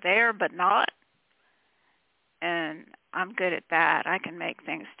it's sort of there but not. And I'm good at that. I can make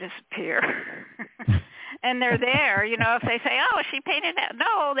things disappear. And they're there, if they say, oh, she painted that.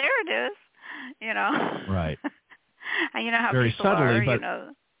 No, there it is, Right. You know how very people subtly, are, but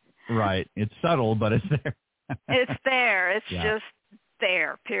Right. It's subtle, but it's there. It's there. It's yeah. just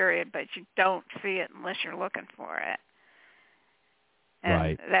there, period. But you don't see it unless you're looking for it. And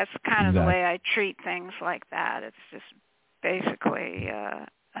right. that's kind of exactly. the way I treat things like that. It's just basically a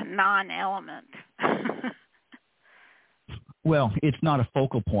non-element. Well, it's not a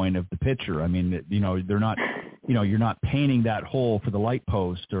focal point of the picture. I mean, they're not, you're not painting that hole for the light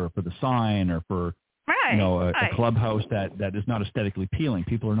post or for the sign or for, right, a clubhouse that is not aesthetically appealing.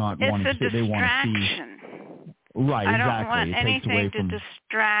 People are not wanting to see. They want to see. Right, I exactly. don't want it anything takes away to from,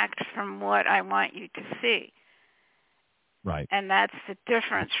 distract from what I want you to see. Right. And that's the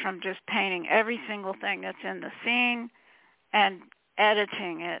difference from just painting every single thing that's in the scene and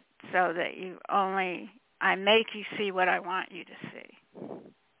editing it so that I make you see what I want you to see.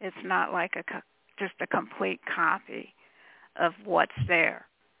 It's not like just a complete copy of what's there.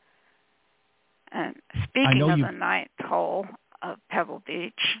 And speaking of the ninth hole of Pebble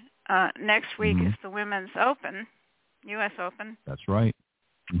Beach, next week is the Women's Open, U.S. Open. That's right.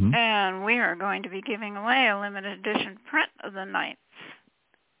 Mm-hmm. And we are going to be giving away a limited edition print of the ninth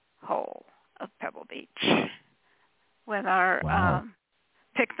hole of Pebble Beach with our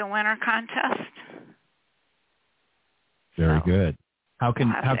Pick the Winner contest. Very good. How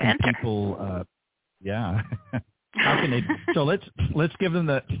can people? Yeah. How can they? So let's give them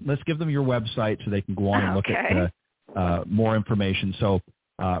your website so they can go on and look at more information. So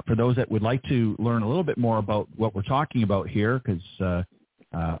for those that would like to learn a little bit more about what we're talking about here, because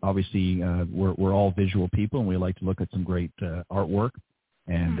obviously we're all visual people and we like to look at some great artwork.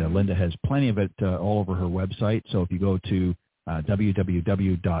 And Linda has plenty of it all over her website. So if you go to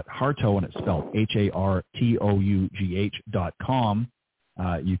www.hartough, and it's spelled HARTOUGH.com,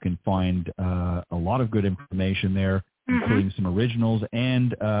 you can find a lot of good information there, including some originals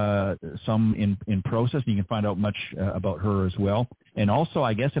and some in process. You can find out much about her as well. And also,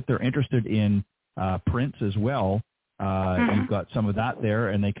 I guess if they're interested in prints as well, you've got some of that there,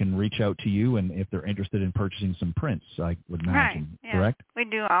 and they can reach out to you. And if they're interested in purchasing some prints, I would imagine, correct? We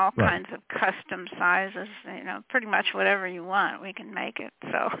do all kinds of custom sizes. Pretty much whatever you want, we can make it.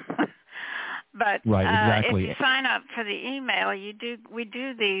 So, but exactly. if you sign up for the email, we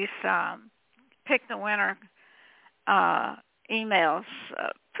do these Pick the Winner emails.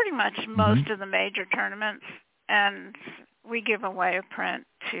 Pretty much most of the major tournaments, and we give away a print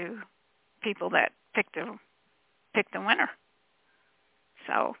to people that pick the winner.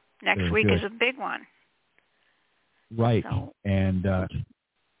 So next week is a big one. Right. So. And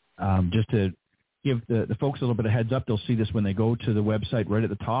just to give the folks a little bit of heads up, they'll see this when they go to the website right at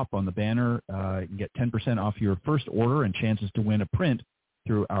the top on the banner. You can get 10% off your first order and chances to win a print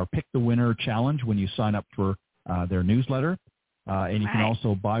through our Pick the Winner challenge when you sign up for their newsletter. And you can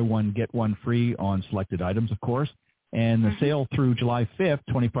also buy one, get one free on selected items, of course. And the sale through July 5th,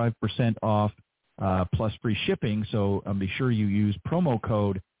 25% off plus free shipping. So be sure you use promo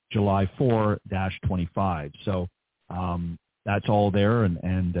code July 4-25. So that's all there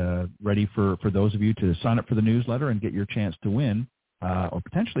and ready for those of you to sign up for the newsletter and get your chance to win or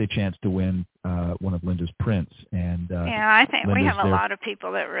potentially a chance to win one of Linda's prints. And I think Linda's we have a lot of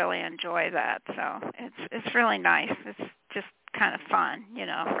people that really enjoy that. So it's really nice. It's just kind of fun,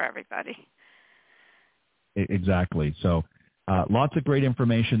 for everybody. Exactly. So lots of great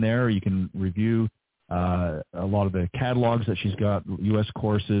information there. You can review a lot of the catalogs that she's got, U.S.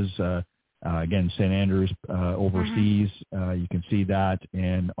 courses, again, St. Andrews overseas. You can see that.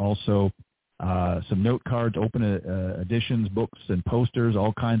 And also some note cards, open editions, books and posters,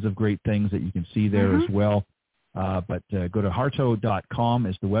 all kinds of great things that you can see there as well. But go to hartough.com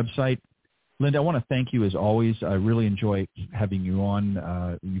is the website. Linda, I want to thank you as always. I really enjoy having you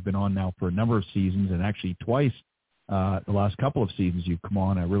on. You've been on now for a number of seasons, and actually twice the last couple of seasons you've come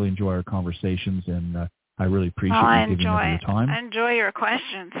on. I really enjoy our conversations, and I really appreciate you giving us your time. I enjoy your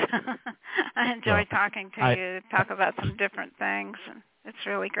questions. I enjoy talking to you, talk about some different things, and it's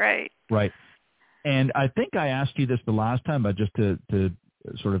really great. Right. And I think I asked you this the last time, but just to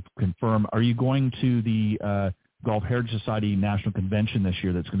sort of confirm, are you going to the Golf Heritage Society National Convention this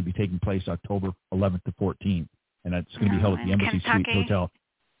year that's going to be taking place October 11th to 14th, and that's going to be held at the Embassy Kentucky? Suite Hotel?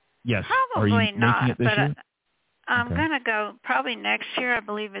 Yes. Probably are you not, making it this year? I'm going to go probably next year. I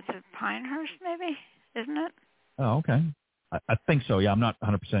believe it's at Pinehurst, maybe, isn't it? Oh, okay. I think so. Yeah, I'm not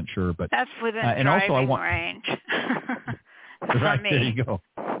 100% sure, but that's within and driving also range. Right, me. there you go.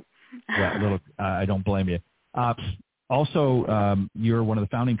 Yeah, a little. I don't blame you. Also, you're one of the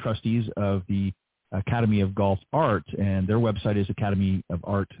founding trustees of the Academy of Golf Art, and their website is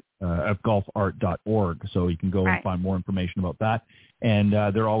academyofgolfart.org. So you can go and find more information about that. And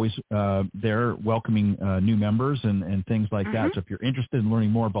they're always they're welcoming new members and things like that. So if you're interested in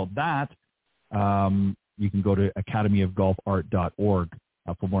learning more about that, you can go to academyofgolfart.org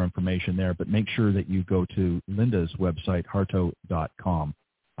for more information there. But make sure that you go to Linda's website, hartough.com.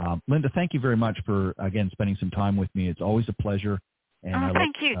 Linda, thank you very much for, again, spending some time with me. It's always a pleasure. And I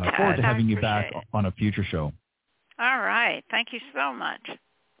look forward to having you back on a future show. All right. Thank you so much.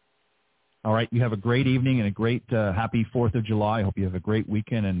 All right. You have a great evening and a great happy 4th of July. I hope you have a great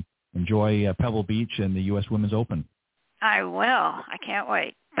weekend and enjoy Pebble Beach and the U.S. Women's Open. I will. I can't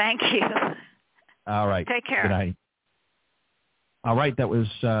wait. Thank you. All right. Take care. Good night. All right. That was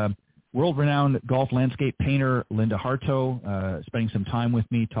world-renowned golf landscape painter Linda Hartough spending some time with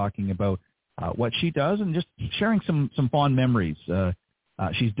me talking about what she does and just sharing some fond memories.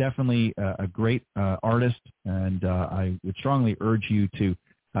 She's definitely a great artist, and I would strongly urge you to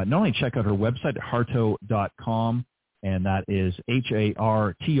not only check out her website at hartough.com, and that is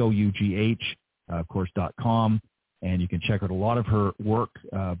HARTOUGH, of course, .com, and you can check out a lot of her work,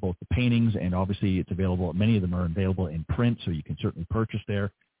 both the paintings, and obviously it's available, many of them are available in print, so you can certainly purchase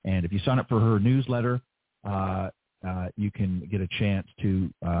there. And if you sign up for her newsletter, you can get a chance to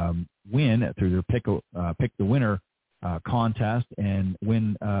win through their Pick the Winner contest and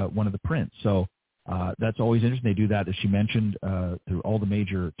win one of the prints. So that's always interesting. They do that, as she mentioned, through all the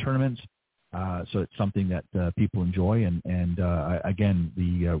major tournaments. So it's something that people enjoy. And again,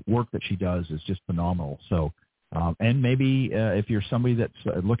 the work that she does is just phenomenal. So and maybe if you're somebody that's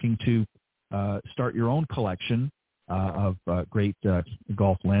looking to start your own collection of great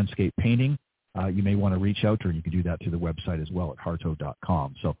golf landscape painting, you may want to reach out to her. You can do that through the website as well at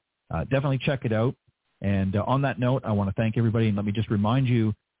hartough.com. So definitely check it out. And on that note, I want to thank everybody. And let me just remind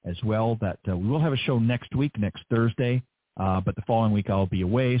you as well that we will have a show next week, next Thursday. But the following week I'll be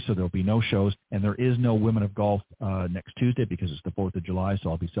away, so there'll be no shows. And there is no Women of Golf next Tuesday because it's the 4th of July, so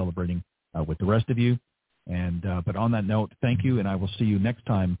I'll be celebrating with the rest of you. And but on that note, thank you, and I will see you next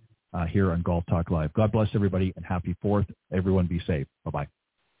time here on Golf Talk Live. God bless everybody, and happy 4th. Everyone be safe. Bye-bye.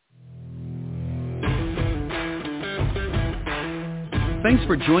 Thanks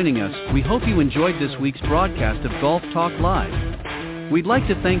for joining us. We hope you enjoyed this week's broadcast of Golf Talk Live. We'd like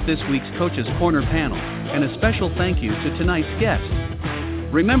to thank this week's Coach's Corner panel, and a special thank you to tonight's guest.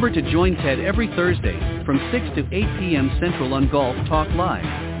 Remember to join Ted every Thursday from 6 to 8 p.m. Central on Golf Talk Live.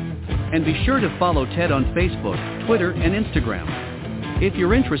 And be sure to follow Ted on Facebook, Twitter, and Instagram. If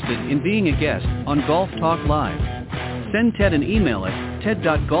you're interested in being a guest on Golf Talk Live, send Ted an email at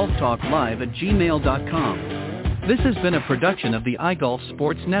ted.golftalklive@gmail.com. This has been a production of the iGolf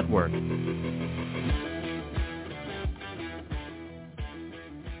Sports Network.